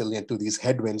strong and resilient to these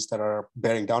headwinds that are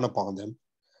bearing down upon them.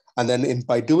 And then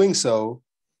by doing so,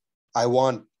 I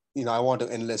want to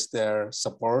enlist their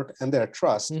support and their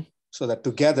trust so that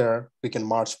together we can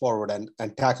march forward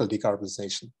and tackle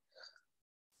decarbonization.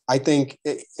 I think,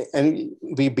 and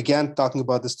we began talking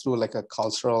about this through like a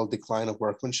cultural decline of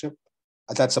workmanship.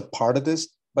 That's a part of this,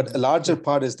 but a larger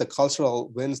part is the cultural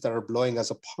winds that are blowing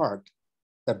us apart,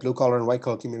 that blue collar and white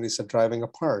collar communities are driving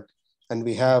apart. And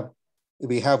we have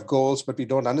goals, but we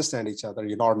don't understand each other.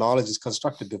 Our knowledge is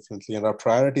constructed differently and our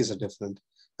priorities are different.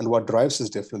 And what drives is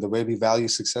different. The way we value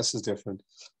success is different.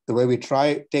 The way we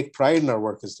take pride in our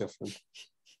work is different.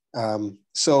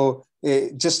 So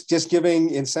just giving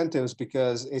incentives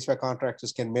because HVAC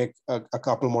contractors can make a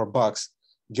couple more bucks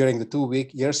during the 2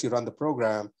 years you run the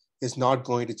program is not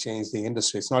going to change the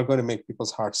industry. It's not going to make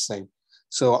people's hearts sing.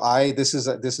 So this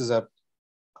is a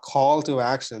call to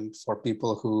action for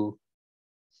people who,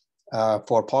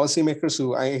 for policymakers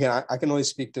who, I can only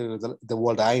speak to the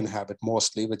world I inhabit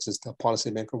mostly, which is the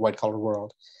policymaker white collar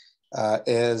world,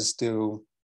 is to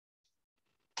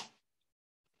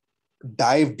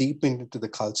dive deep into the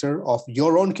culture of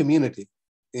your own community,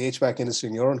 the HVAC industry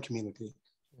in your own community,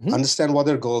 understand what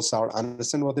their goals are,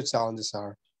 understand what their challenges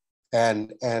are,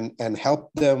 and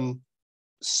help them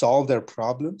solve their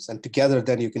problems. And together,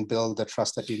 then you can build the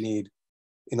trust that you need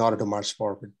in order to march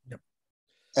forward. Yep.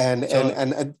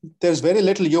 And there's very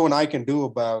little you and I can do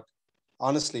about,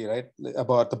 honestly, right,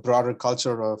 about the broader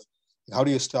culture of how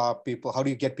do you stop people, how do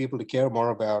you get people to care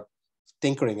more about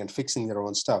tinkering and fixing their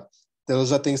own stuff.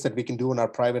 Those are things that we can do in our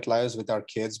private lives with our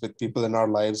kids, with people in our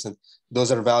lives. And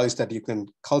those are values that you can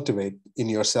cultivate in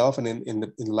yourself and in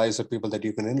the lives of people that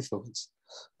you can influence.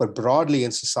 But broadly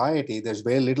in society, there's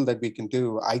very little that we can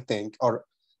do, I think, or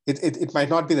it might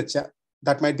not be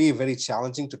that might be very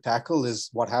challenging to tackle is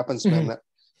what happens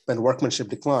when workmanship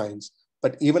declines.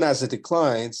 But even as it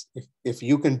declines, if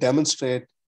you can demonstrate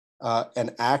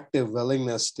an active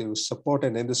willingness to support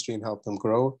an industry and help them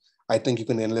grow, I think you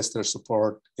can enlist their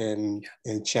support in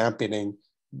championing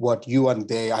what you and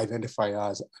they identify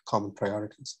as common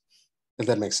priorities, if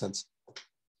that makes sense.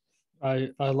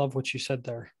 I love what you said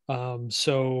there.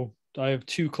 So I have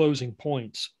two closing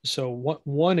points. So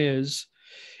one is,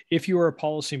 if you are a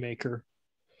policymaker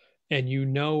and you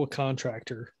know a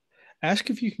contractor, ask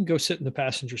if you can go sit in the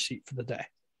passenger seat for the day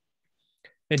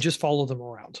and just follow them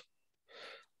around.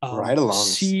 Ride along.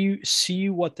 See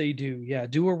what they do. Yeah,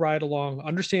 do a ride along.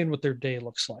 Understand what their day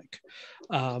looks like.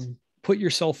 Put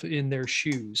yourself in their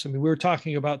shoes. I mean, we were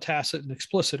talking about tacit and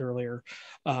explicit earlier.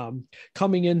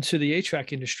 Coming into the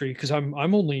HVAC industry, because I'm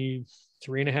only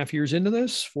 3.5 years into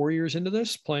this, 4 years into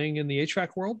this, playing in the HVAC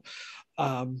world.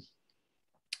 I'm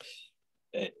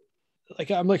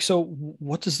like, so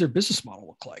what does their business model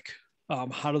look like?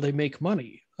 How do they make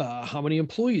money? How many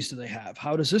employees do they have?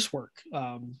 How does this work?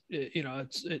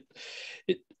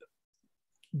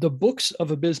 The books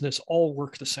of a business all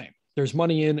work the same. There's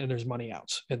money in and there's money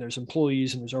out, and there's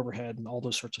employees and there's overhead and all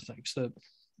those sorts of things.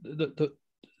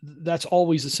 That's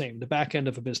always the same. The back end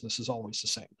of a business is always the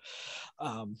same.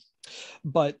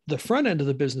 But the front end of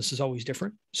the business is always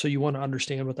different. So you want to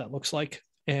understand what that looks like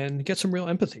and get some real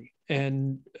empathy.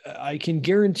 And I can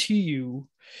guarantee you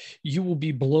will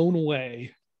be blown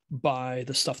away by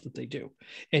the stuff that they do.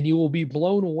 And you will be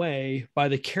blown away by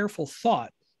the careful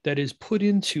thought that is put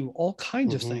into all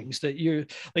kinds of things that you're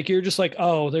just like,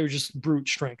 oh, they're just brute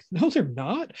strength. No, they're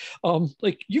not.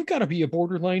 You've got to be a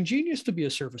borderline genius to be a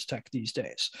service tech these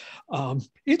days.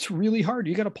 It's really hard.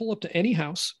 You got to pull up to any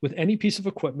house with any piece of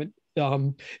equipment,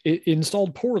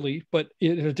 installed poorly, but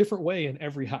in a different way in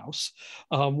every house,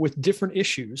 with different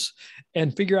issues,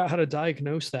 and figure out how to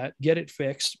diagnose that, get it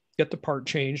fixed, get the part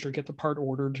changed or get the part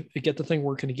ordered, get the thing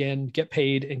working again, get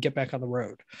paid, and get back on the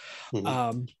road.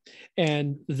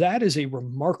 And that is a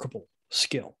remarkable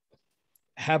skill,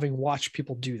 having watched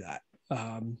people do that.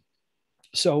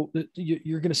 So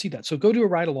you're going to see that. So go do a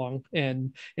ride along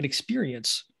and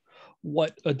experience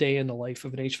what a day in the life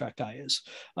of an HVAC guy is.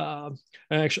 And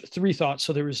actually, three thoughts.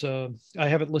 So there was I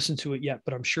haven't listened to it yet,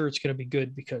 but I'm sure it's going to be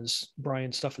good because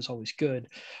Brian's stuff is always good.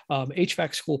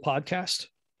 HVAC School podcast.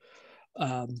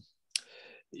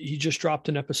 He just dropped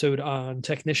an episode on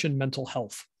technician mental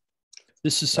health.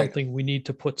 This is something we need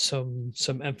to put some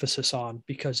emphasis on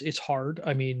because it's hard.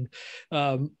 I mean,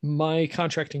 my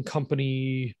contracting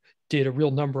company did a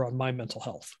real number on my mental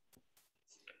health.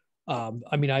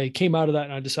 I mean, I came out of that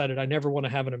and I decided I never want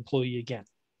to have an employee again,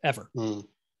 ever.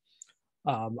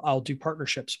 I'll do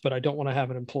partnerships, but I don't want to have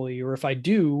an employee. Or if I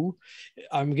do,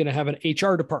 I'm going to have an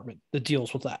HR department that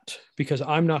deals with that because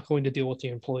I'm not going to deal with the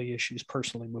employee issues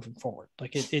personally moving forward.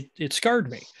 Like it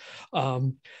scarred me.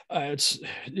 It's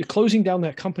closing down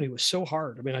that company was so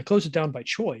hard. I mean, I closed it down by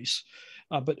choice,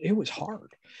 but it was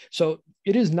hard. So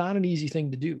it is not an easy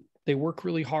thing to do. They work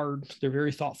really hard. They're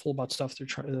very thoughtful about stuff. They're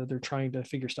trying to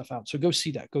figure stuff out. So go see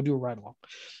that. Go do a ride along.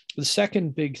 The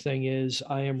second big thing is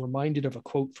I am reminded of a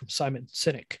quote from Simon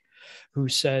Sinek, who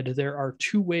said, there are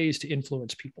two ways to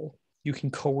influence people. You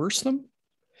can coerce them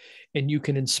and you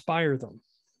can inspire them.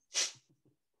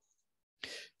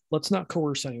 Let's not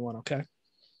coerce anyone, okay?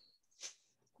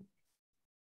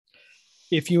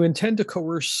 If you intend to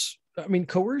coerce, I mean,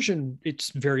 coercion,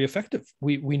 it's very effective.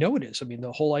 We know it is. I mean,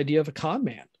 the whole idea of a con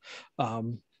man, I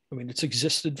mean, it's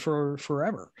existed for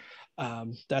forever.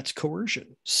 That's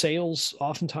coercion. Sales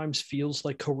oftentimes feels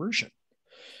like coercion.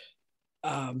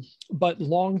 But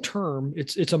long-term,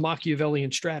 it's a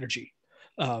Machiavellian strategy.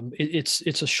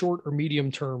 It's a short or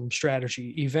medium-term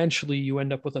strategy. Eventually you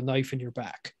end up with a knife in your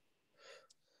back.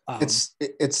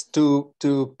 It's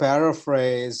to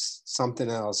paraphrase something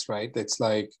else, right? It's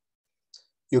like,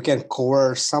 you can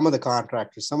coerce some of the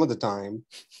contractors some of the time,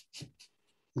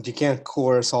 but you can't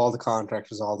coerce all the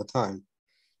contractors all the time.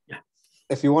 Yeah.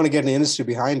 If you want to get an industry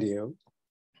behind you,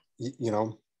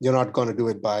 you're not going to do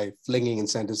it by flinging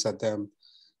incentives at them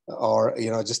or,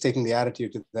 just taking the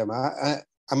attitude to them. I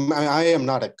am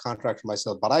not a contractor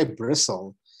myself, but I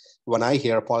bristle when I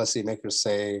hear policymakers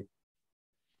say,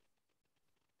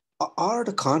 are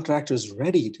the contractors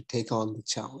ready to take on the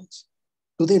challenge?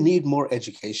 Do they need more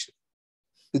education?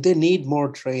 Do they need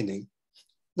more training?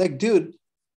 Like, dude,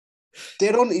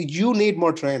 you need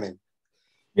more training.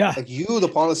 Yeah. Like you, the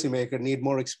policymaker, need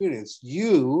more experience.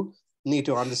 You need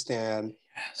to understand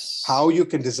how you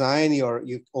can design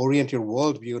you orient your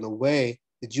worldview in a way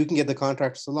that you can get the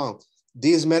contractors along.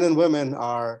 These men and women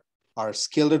are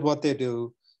skilled at what they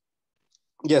do.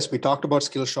 Yes, we talked about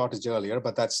skill shortage earlier,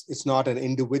 but it's not an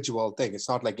individual thing. It's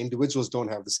not like individuals don't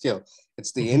have the skill.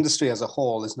 It's the industry as a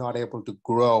whole is not able to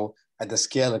grow at the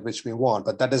scale at which we want.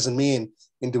 But that doesn't mean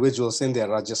individuals in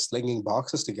there are just slinging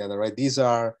boxes together, right? These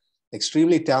are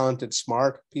extremely talented,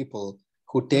 smart people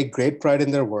who take great pride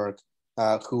in their work,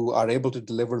 who are able to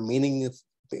deliver meaning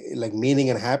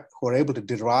and happy, who are able to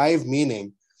derive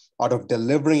meaning out of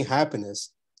delivering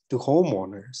happiness to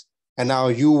homeowners. And now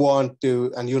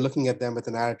you're looking at them with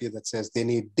an attitude that says they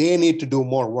need to do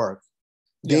more work.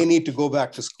 They need to go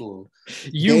back to school.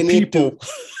 You people.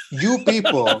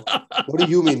 What do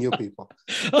you mean, you people?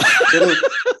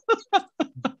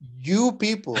 You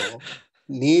people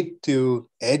need to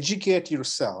educate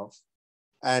yourself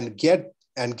and get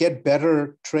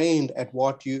better trained at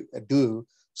what you do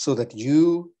so that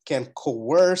you can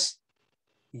coerce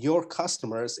your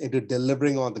customers into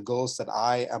delivering on the goals that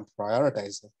I am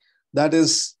prioritizing. That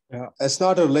is, it's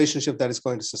not a relationship that is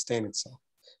going to sustain itself.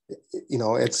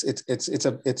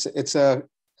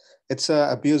 It's a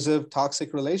abusive,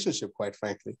 toxic relationship, quite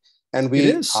frankly. And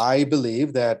I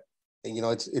believe that,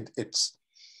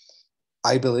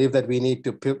 I believe that we need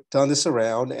to turn this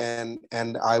around,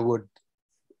 and I would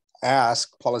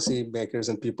ask policymakers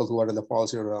and people who are in the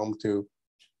policy realm to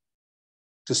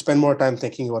spend more time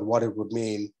thinking about what it would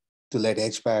mean to let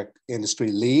HVAC industry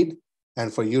lead,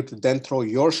 and for you to then throw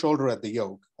your shoulder at the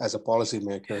yoke as a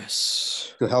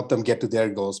policymaker to help them get to their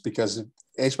goals. Because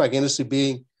HVAC industry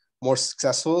being more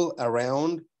successful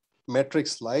around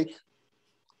metrics like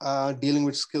dealing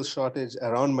with skill shortage,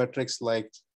 around metrics like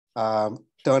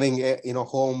turning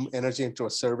home energy into a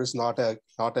service, not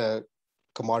a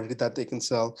commodity that they can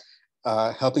sell,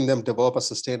 helping them develop a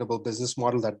sustainable business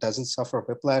model that doesn't suffer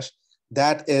whiplash.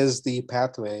 That is the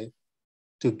pathway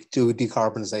to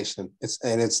decarbonization.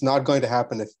 It's not going to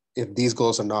happen if these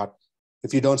goals are not,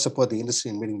 if you don't support the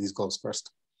industry in meeting these goals first.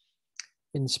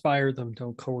 Inspire them,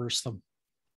 don't coerce them.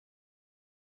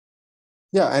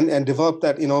 Yeah, and develop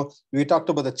that, we talked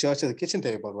about the church at the kitchen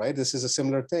table, right? This is a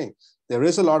similar thing. There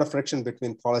is a lot of friction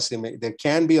between there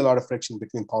can be a lot of friction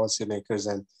between policymakers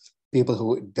people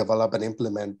who develop and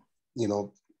implement,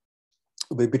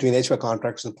 between HVAC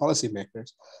contractors and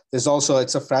policymakers. There's also,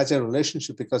 it's a fragile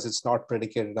relationship because it's not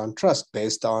predicated on trust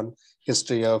based on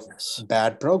history of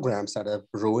bad programs that have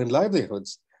ruined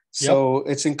livelihoods. So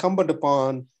it's incumbent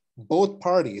upon both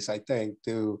parties, I think,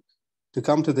 to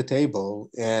come to the table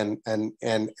and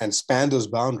span those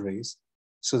boundaries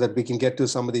so that we can get to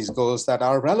some of these goals that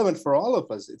are relevant for all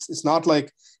of us. It's not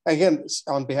like, again,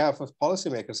 on behalf of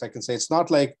policymakers, I can say it's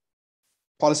not like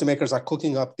policymakers are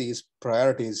cooking up these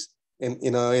priorities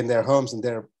in their homes and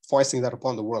they're foisting that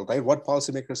upon the world, right? What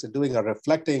policymakers are doing are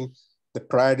reflecting the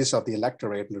priorities of the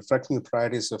electorate and reflecting the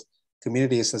priorities of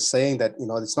communities and saying that,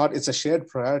 it's a shared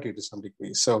priority to some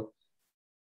degree. So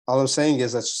all I'm saying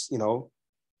is that,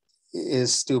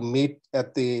 is to meet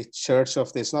at the church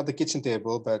of it's not the kitchen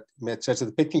table, but church at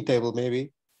the picnic table,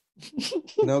 maybe.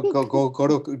 Go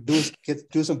to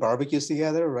do some barbecues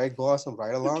together, right? Go on some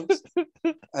ride-alongs,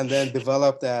 and then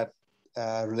develop that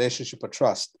relationship of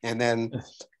trust. And then,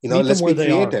 let's be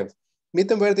creative. Meet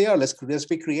them where they are. Let's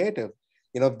be creative.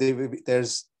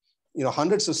 There's,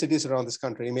 hundreds of cities around this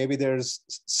country. Maybe there's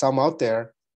some out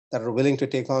there that are willing to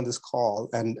take on this call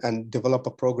and develop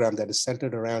a program that is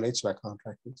centered around HVAC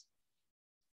contractors.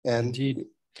 And indeed,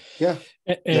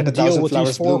 and deal with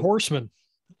these four horsemen.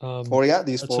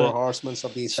 These four horsemen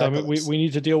of these. So we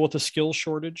need to deal with the skill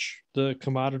shortage, the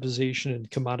commoditization and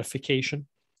commodification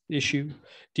issue,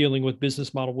 dealing with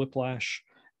business model whiplash,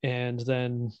 and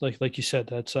then like you said,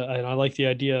 that's and I like the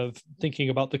idea of thinking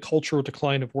about the cultural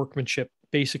decline of workmanship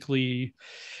basically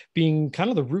being kind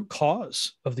of the root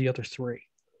cause of the other three.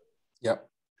 Yep.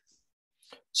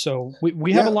 So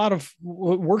we have a lot of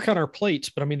work on our plates,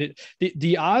 but I mean,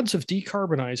 the odds of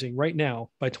decarbonizing right now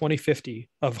by 2050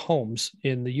 of homes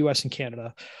in the US and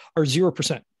Canada are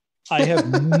 0%. I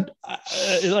have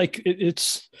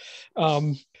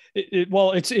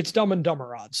it's Dumb and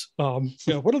Dumber odds.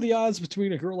 What are the odds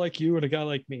between a girl like you and a guy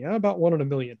like me? About 1 in a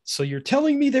million. So you're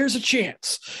telling me there's a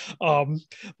chance.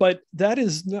 But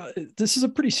this is a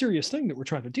pretty serious thing that we're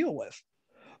trying to deal with.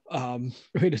 I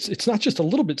mean, it's not just a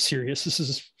little bit serious. This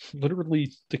is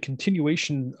literally the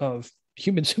continuation of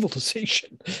human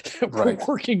civilization that we're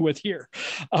working with here.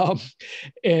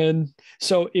 And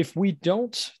so if we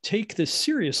don't take this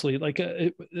seriously,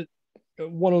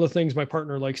 one of the things my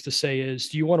partner likes to say is,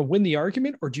 do you want to win the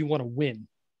argument or do you want to win?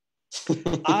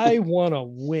 I want to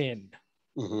win.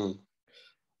 Mm-hmm.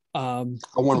 I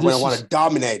want to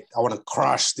dominate. I want to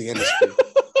crush the industry.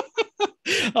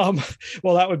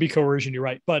 Well, that would be coercion. You're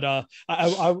right. But I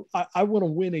want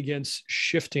to win against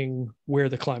shifting where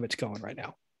the climate's going right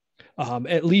now,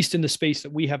 at least in the space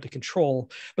that we have to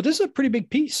control. But this is a pretty big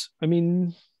piece. I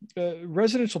mean,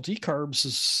 residential decarbs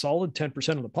is solid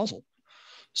 10% of the puzzle.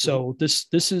 So this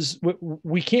is,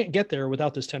 we can't get there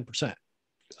without this 10%.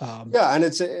 And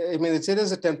it is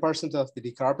a 10% of the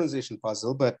decarbonization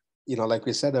puzzle. But, like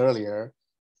we said earlier,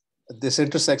 this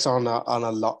intersects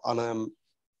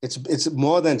it's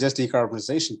more than just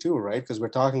decarbonization too, right? Because we're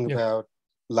talking about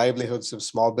livelihoods of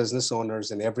small business owners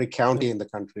in every county in the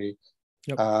country,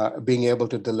 being able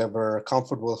to deliver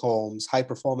comfortable homes, high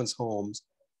performance homes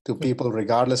to people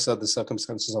regardless of the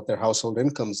circumstances of their household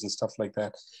incomes and stuff like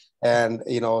that. And,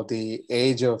 the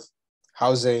age of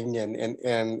housing and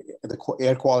the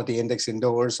air quality index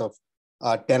indoors of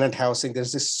tenant housing,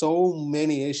 there's just so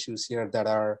many issues here that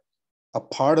are a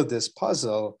part of this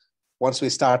puzzle. Once we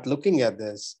start looking at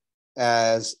this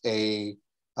as a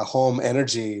home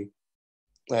energy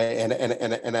and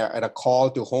a call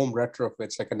to home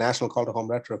retrofits, like a national call to home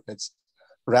retrofits,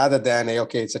 rather than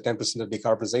it's a 10% of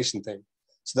decarbonization thing.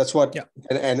 So that's what,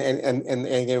 and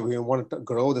we want to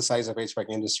grow the size of HVAC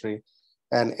industry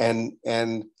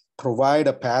and provide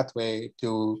a pathway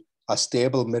to a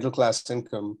stable middle-class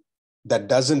income that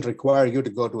doesn't require you to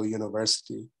go to a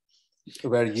university,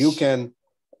 where you can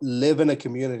live in a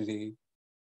community,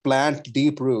 plant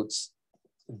deep roots,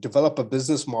 develop a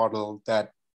business model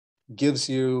that gives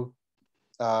you,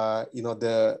 helps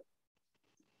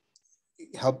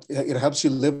you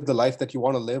live the life that you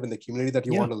want to live in the community that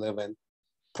you want to live in,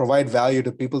 provide value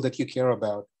to people that you care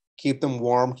about, keep them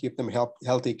warm, keep them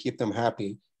healthy, keep them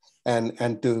happy,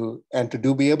 and to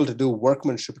be able to do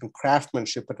workmanship and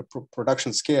craftsmanship at a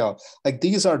production scale. Like,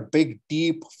 these are big,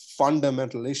 deep,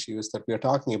 fundamental issues that we are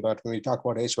talking about when we talk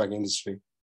about HVAC industry.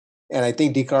 And I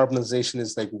think decarbonization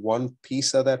is like one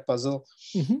piece of that puzzle.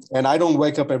 Mm-hmm. And I don't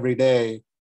wake up every day,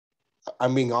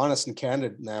 I'm being honest and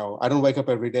candid now, I don't wake up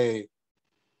every day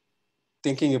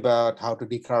thinking about how to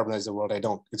decarbonize the world. I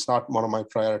don't. It's not one of my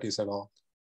priorities at all.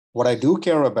 What I do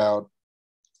care about,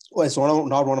 it's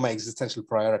not one of my existential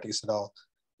priorities at all.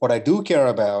 What I do care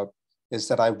about is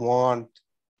that I want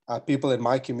people in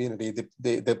my community,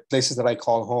 the places that I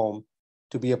call home,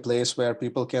 to be a place where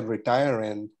people can retire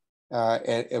in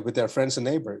and with their friends and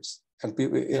neighbors. And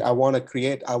I want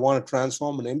to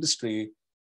transform an industry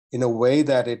in a way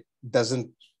that it doesn't,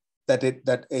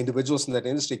 that individuals in that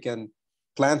industry can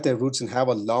plant their roots and have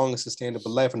a long,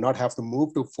 sustainable life and not have to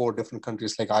move to 4 different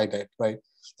countries like I did, right?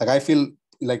 Like I feel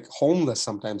like homeless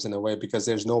sometimes in a way because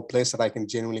there's no place that I can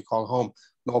genuinely call home,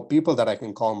 no people that I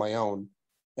can call my own.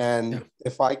 And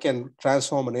if I can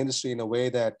transform an industry in a way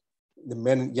that the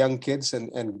men, young kids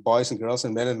and boys and girls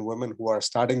and men and women who are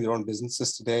starting their own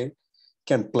businesses today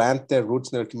can plant their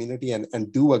roots in their community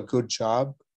and do a good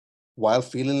job while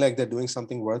feeling like they're doing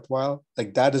something worthwhile,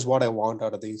 like that is what I want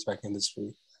out of the HVAC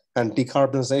industry. And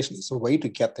decarbonization is a way to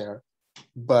get there.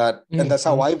 And that's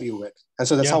how I view it. And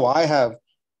so that's how I have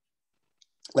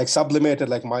like sublimated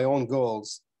like my own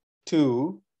goals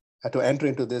to enter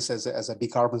into this as a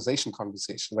decarbonization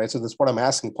conversation, right? So that's what I'm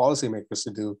asking policymakers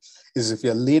to do is if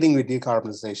you're leading with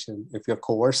decarbonization, if you're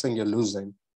coercing, you're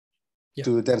losing,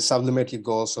 to then sublimate your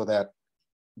goals so that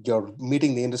you're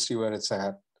meeting the industry where it's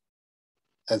at.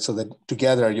 And so that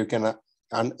together you can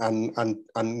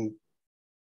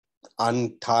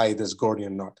untie this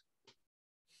Gordian knot.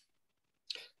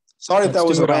 Sorry if that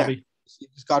was a rant. You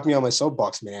just got me on my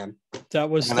soapbox, man. That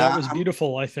was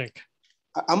beautiful, I think.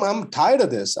 I'm tired of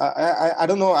this. I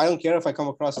don't know. I don't care if I come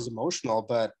across as emotional,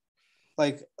 but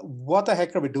like, what the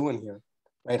heck are we doing here,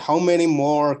 right? How many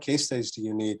more case studies do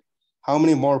you need? How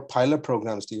many more pilot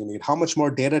programs do you need? How much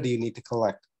more data do you need to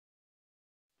collect?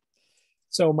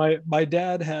 So my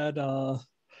dad had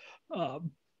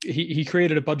he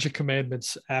created a bunch of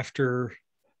commandments after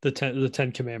the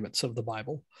 10 commandments of the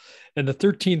Bible, and the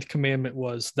 13th commandment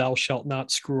was "Thou shalt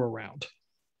not screw around."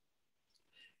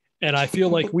 And I feel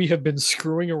like we have been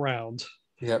screwing around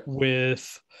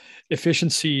with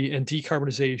efficiency and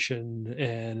decarbonization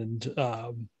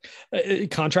and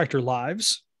contractor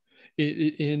lives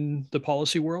in the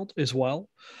policy world as well.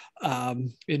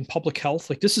 In public health,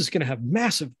 like this is going to have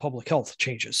massive public health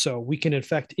changes. So we can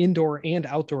affect indoor and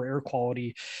outdoor air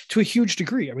quality to a huge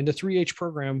degree. I mean, the 3H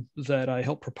program that I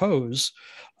helped propose,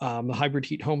 the hybrid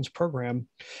heat homes program,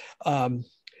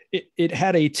 it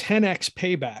had a 10x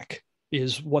payback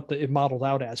is what it modeled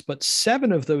out as, but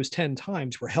 7 of those 10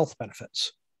 times were health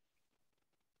benefits.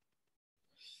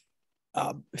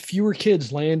 Fewer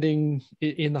kids landing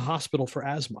in the hospital for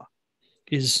asthma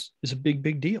is a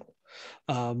big deal.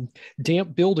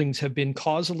 Damp buildings have been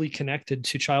causally connected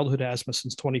to childhood asthma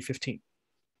since 2015.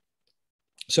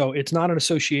 So it's not an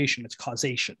association, it's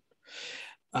causation.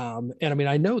 And I mean,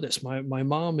 I know this. My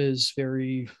mom is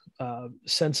very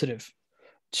sensitive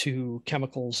to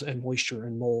chemicals and moisture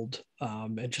and mold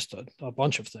and just a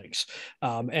bunch of things.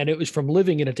 And it was from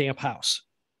living in a damp house.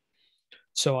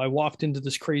 So I walked into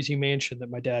this crazy mansion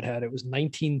that my dad had. It was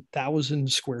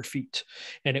 19,000 square feet,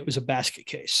 and it was a basket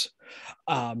case.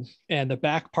 And the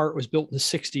back part was built in the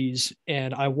 60s.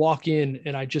 And I walk in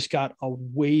and I just got a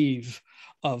wave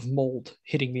of mold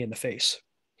hitting me in the face.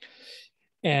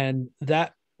 And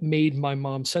that made my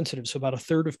mom sensitive. So about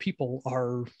 1/3 of people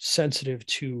are sensitive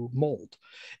to mold,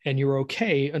 and you're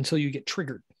okay until you get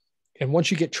triggered. And once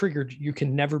you get triggered, you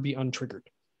can never be untriggered.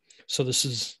 So this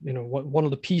is, one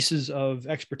of the pieces of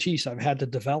expertise I've had to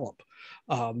develop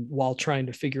while trying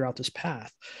to figure out this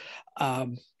path.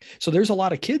 So there's a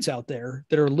lot of kids out there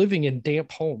that are living in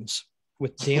damp homes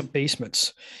with damp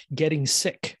basements, getting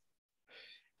sick,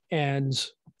 and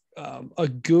a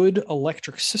good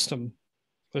electric system.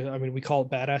 I mean, we call it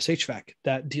badass HVAC.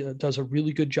 That does a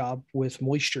really good job with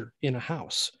moisture in a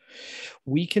house.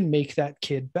 We can make that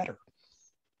kid better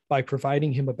by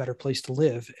providing him a better place to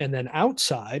live. And then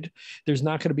outside, there's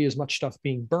not going to be as much stuff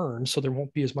being burned, so there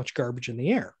won't be as much garbage in the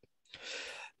air.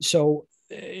 So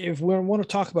if we want to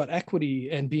talk about equity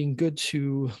and being good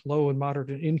to low and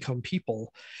moderate income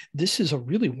people, this is a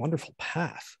really wonderful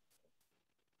path.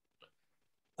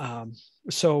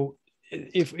 So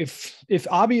if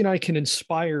Abhi and I can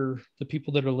inspire the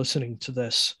people that are listening to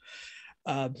this,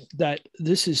 that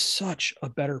this is such a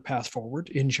better path forward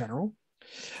in general,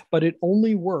 but it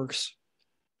only works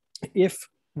if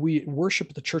we worship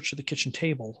at the church of the kitchen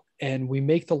table and we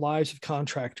make the lives of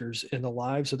contractors and the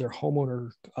lives of their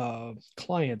homeowner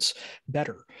clients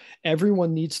better.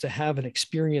 Everyone needs to have an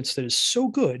experience that is so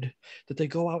good that they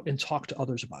go out and talk to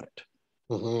others about it.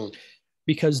 Mm-hmm.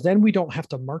 Because then we don't have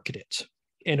to market it.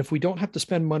 And if we don't have to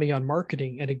spend money on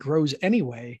marketing and it grows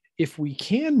anyway, if we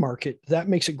can market, that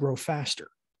makes it grow faster.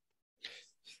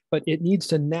 But it needs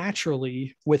to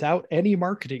naturally, without any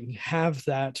marketing, have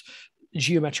that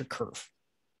geometric curve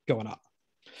going up.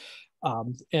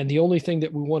 And the only thing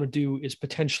that we want to do is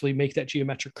potentially make that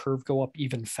geometric curve go up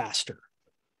even faster.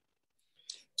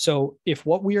 So if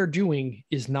what we are doing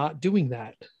is not doing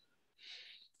that,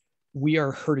 we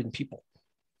are hurting people.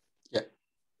 Yeah.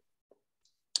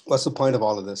 What's the point of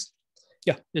all of this?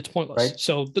 Yeah, it's pointless. Right?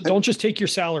 So don't just take your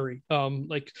salary.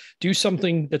 Like do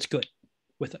something that's good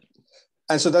with it.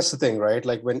 And so that's the thing, right?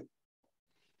 Like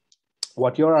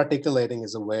what you're articulating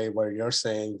is a way where you're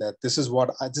saying that this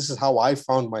is how I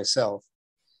found myself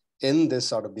in this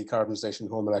sort of decarbonization,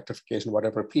 home electrification,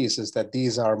 whatever piece, is that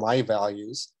these are my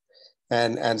values.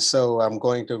 And so I'm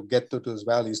going to get to those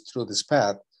values through this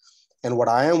path. And what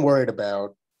I am worried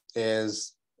about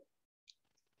is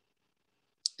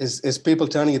people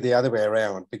turning it the other way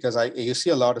around, because you see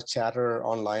a lot of chatter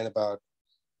online about,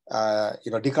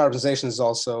 decarbonization is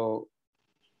also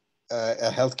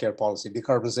a healthcare policy.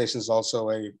 Decarbonization is also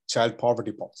a child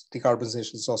poverty policy.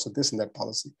 Decarbonization is also this and that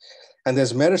policy. And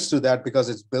there's merits to that because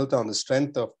it's built on the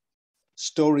strength of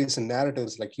stories and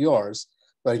narratives like yours,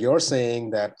 where you're saying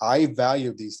that I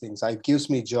value these things. It gives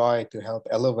me joy to help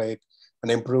elevate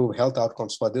and improve health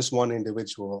outcomes for this one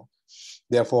individual.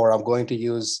 Therefore, I'm going to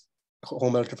use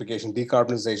home electrification,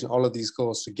 decarbonization, all of these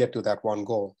goals to get to that one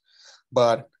goal.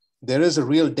 But there is a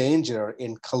real danger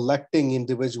in collecting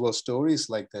individual stories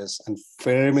like this and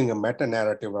framing a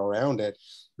meta-narrative around it,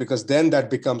 because then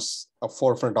that becomes a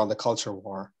forefront on the culture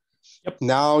war. Yep.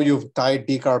 Now you've tied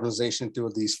decarbonization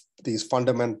to these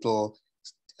fundamental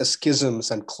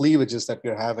schisms and cleavages that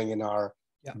we're having in our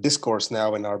discourse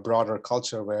now, in our broader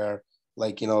culture, where,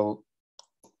 like, I don't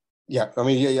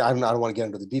want to get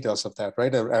into the details of that,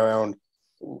 right? Around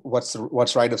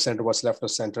what's right of center, what's left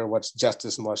of center, what's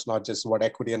justice and what's not just, what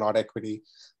equity and not equity.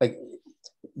 Like,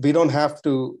 we don't have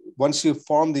to, once you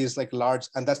form these like large,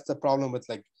 and that's the problem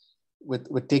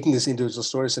with taking these individual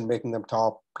stories and making them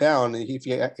top down.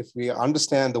 If we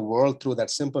understand the world through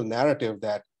that simple narrative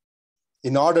that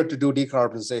in order to do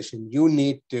decarbonization, you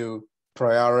need to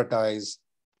prioritize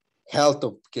health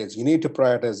of kids. You need to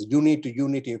prioritize unity.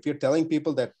 If you're telling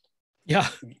people that,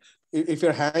 if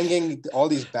you're hanging all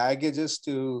these baggages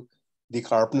to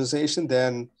decarbonization,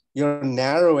 then you're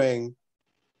narrowing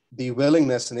the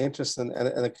willingness and interest and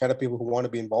the kind of people who want to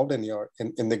be involved in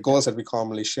the goals that we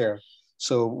commonly share.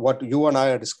 So what you and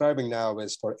I are describing now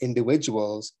is for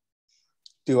individuals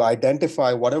to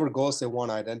identify whatever goals they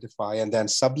want to identify, and then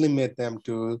sublimate them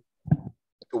to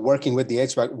working with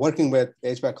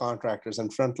HVAC contractors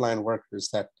and frontline workers.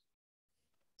 That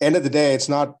end of the day, it's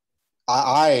not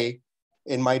I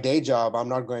in my day job, I'm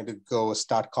not going to go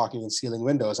start caulking and sealing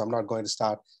windows. I'm not going to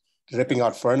start ripping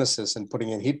out furnaces and putting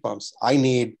in heat pumps. I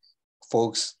need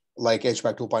folks like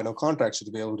HVAC 2.0 contractors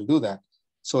to be able to do that.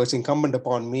 So it's incumbent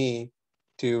upon me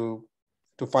to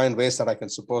find ways that I can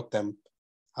support them,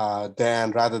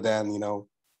 rather than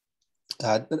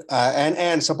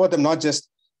and support them not just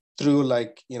through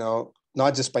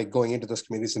not just by going into those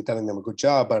communities and telling them a good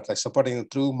job, but like supporting them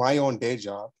through my own day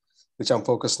job, which I'm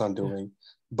focused on doing.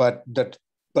 But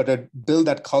build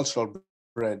that cultural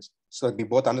bridge so that we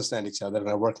both understand each other and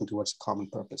are working towards a common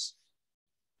purpose.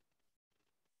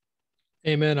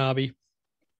 Amen, Abhi.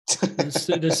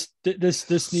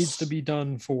 This needs to be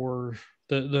done for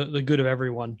the good of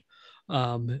everyone.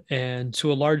 And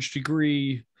to a large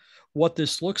degree, what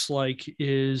this looks like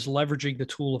is leveraging the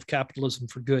tool of capitalism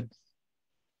for good.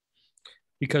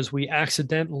 Because we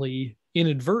accidentally,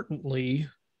 inadvertently,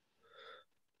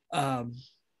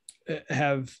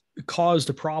 have caused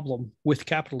a problem with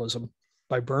capitalism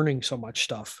by burning so much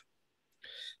stuff.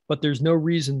 But there's no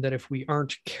reason that if we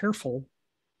aren't careful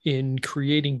in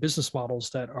creating business models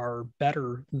that are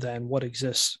better than what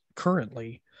exists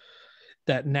currently,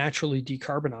 that naturally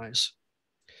decarbonize,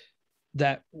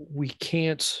 that we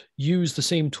can't use the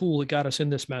same tool that got us in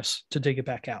this mess to dig it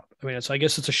back out. I mean, I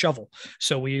guess it's a shovel.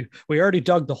 So we already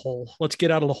dug the hole. Let's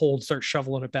get out of the hole and start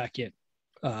shoveling it back in.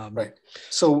 Right.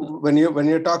 So when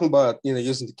you're talking about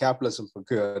using the capitalism for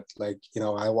good, I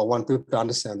want people to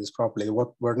understand this properly.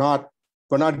 What we're not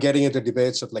getting into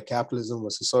debates of like capitalism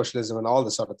versus socialism and all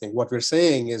this sort of thing. What we're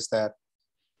saying is that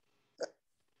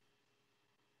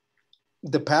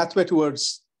the pathway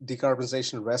towards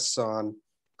decarbonization rests on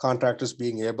contractors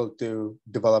being able to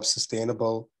develop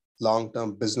sustainable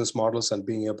long-term business models and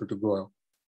being able to grow.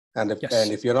 And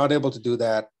if you're not able to do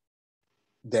that,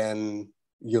 then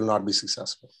you'll not be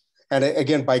successful. And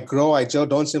again, by grow, I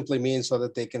don't simply mean so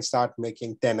that they can start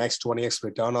making 10x, 20x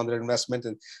return on their investment,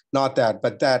 and not that.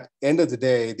 But that end of the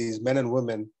day, these men and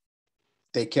women,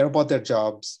 they care about their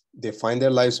jobs, they find their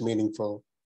lives meaningful,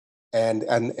 and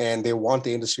they want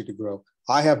the industry to grow.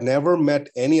 I have never met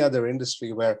any other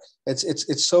industry where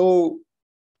it's so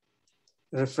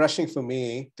refreshing for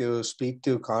me to speak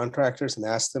to contractors and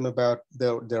ask them about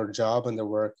their job and their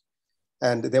work.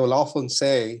 And they will often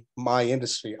say, my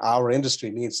industry, our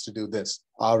industry needs to do this.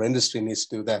 Our industry needs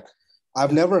to do that.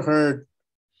 I've never heard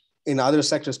in other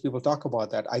sectors people talk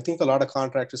about that. I think a lot of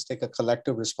contractors take a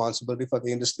collective responsibility for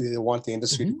the industry. They want the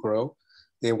industry to grow.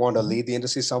 They want to lead the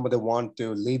industry. Some of them want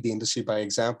to lead the industry by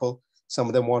example. Some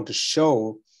of them want to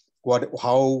show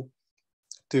how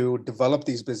to develop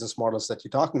these business models that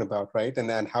you're talking about, right? And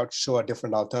then how to show a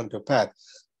different alternative path.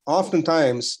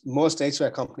 Oftentimes, most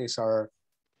HVAC companies are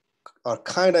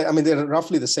kind of, I mean, they're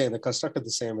roughly the same. They're constructed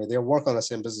the same way. They work on the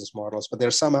same business models, but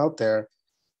there's some out there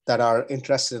that are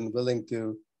interested and willing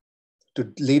to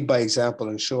lead by example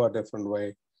and show a different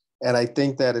way. And I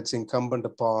think that it's incumbent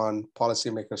upon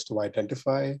policymakers to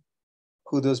identify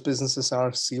who those businesses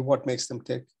are, see what makes them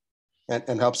tick,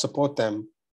 and help support them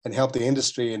and help the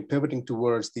industry in pivoting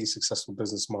towards these successful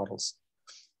business models.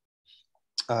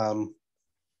 And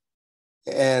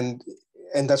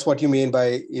that's what you mean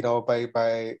by,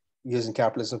 by using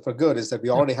capitalism for good, is that we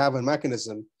already have a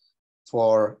mechanism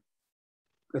for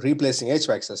replacing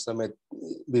HVAC system.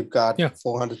 We've got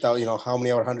 400,000, how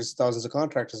many or hundreds of thousands of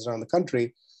contractors around the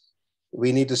country.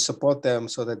 We need to support them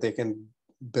so that they can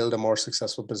build a more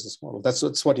successful business model.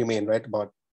 That's what you mean, right?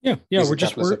 About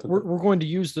we're going to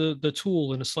use the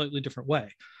tool in a slightly different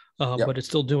way, but it's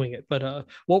still doing it. But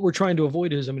what we're trying to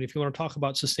avoid is, I mean, if you want to talk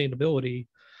about sustainability,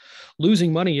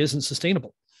 losing money isn't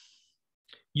sustainable.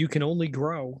 You can only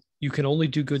grow, you can only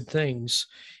do good things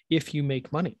if you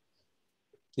make money.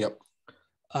 Yep.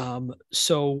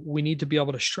 So we need to be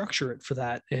able to structure it for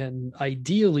that. And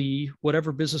ideally,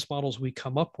 whatever business models we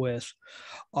come up with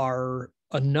are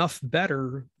enough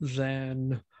better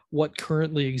than what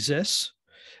currently exists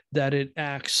that it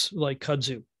acts like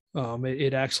kudzu.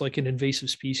 It acts like an invasive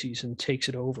species and takes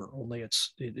it over. Only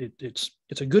it's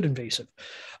a good invasive.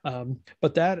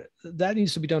 But that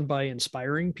needs to be done by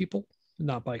inspiring people,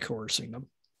 not by coercing them.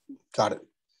 Got it.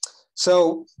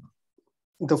 So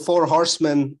the four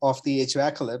horsemen of the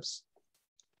HVAC-apocalypse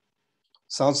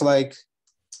sounds like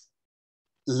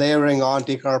layering on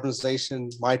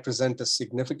decarbonization might present us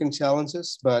significant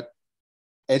challenges, but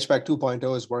HVAC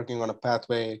 2.0 is working on a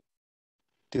pathway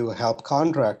to help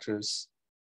contractors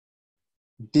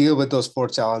deal with those four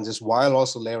challenges while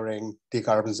also layering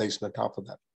decarbonization on top of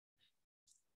that.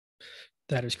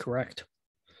 That is correct.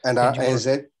 And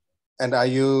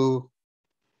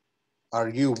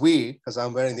we, because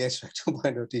I'm wearing the HVAC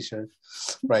 2.0 t-shirt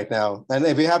right now. And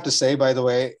if we have to say, by the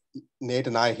way, Nate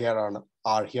and I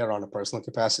are here on a personal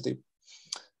capacity.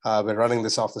 We're running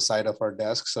this off the side of our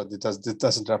desk. So it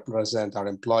doesn't represent our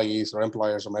employees or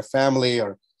employers or my family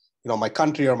or, my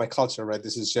country or my culture, right?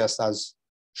 This is just us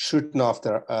shooting off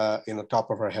the, top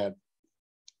of our head.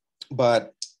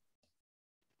 But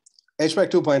HVAC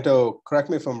 2.0, correct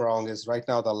me if I'm wrong, is right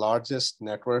now the largest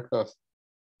network of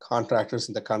contractors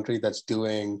in the country that's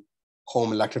doing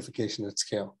home electrification at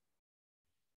scale.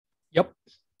 Yep.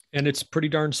 And it's pretty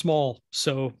darn small.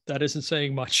 So that isn't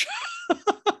saying much.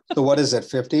 So what is it,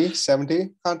 50, 70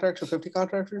 contractors, 50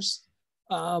 contractors?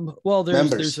 Well,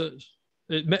 there's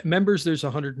members, there's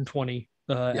 120.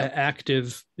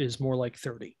 Active is more like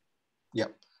 30.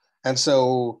 Yep. And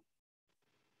so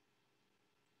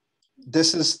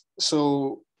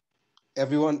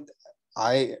everyone,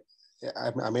 I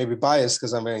may be biased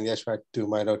because I'm wearing the HVAC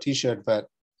 2.0 t-shirt, but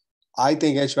I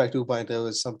think HVAC 2.0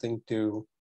 is something to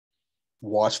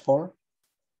watch for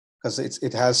because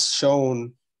it has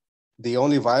shown the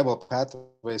only viable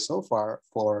pathway so far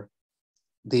for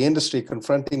the industry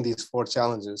confronting these four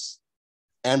challenges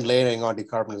and layering on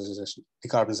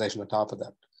decarbonization on top of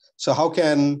that. So how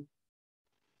can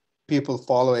people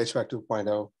follow HVAC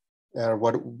 2.0?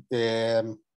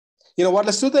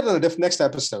 Let's do that in next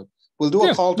episode. We'll do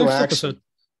a call to action, episode.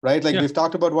 Right? Like we've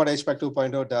talked about what HVAC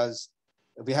 2.0 does.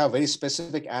 We have very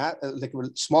specific,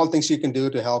 small things you can do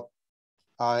to help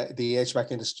the HVAC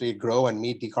industry grow and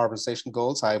meet decarbonization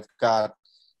goals. I've got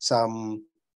some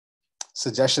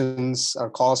suggestions or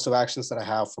calls to actions that I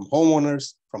have from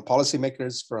homeowners, from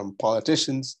policymakers, from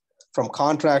politicians, from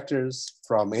contractors,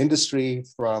 from industry,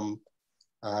 from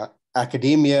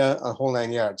academia, a whole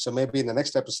nine yards. So maybe in the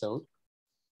next episode,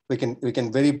 we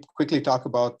can very quickly talk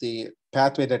about the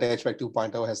pathway that HVAC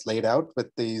 2.0 has laid out with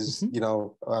these,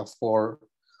 four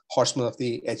horsemen of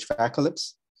the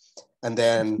HVAC-apocalypse. And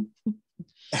then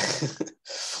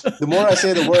the more I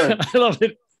say the word, I love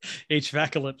it.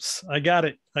 HVAC-apocalypse. I got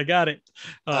it.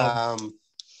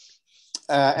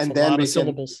 And then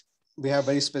we have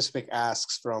very specific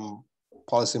asks from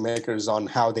policymakers on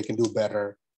how they can do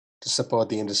better to support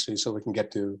the industry so we can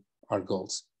get to our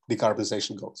goals,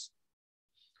 decarbonization goals.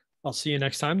 I'll see you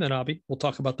next time then, Abby. We'll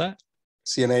talk about that.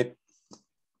 See you, Nate.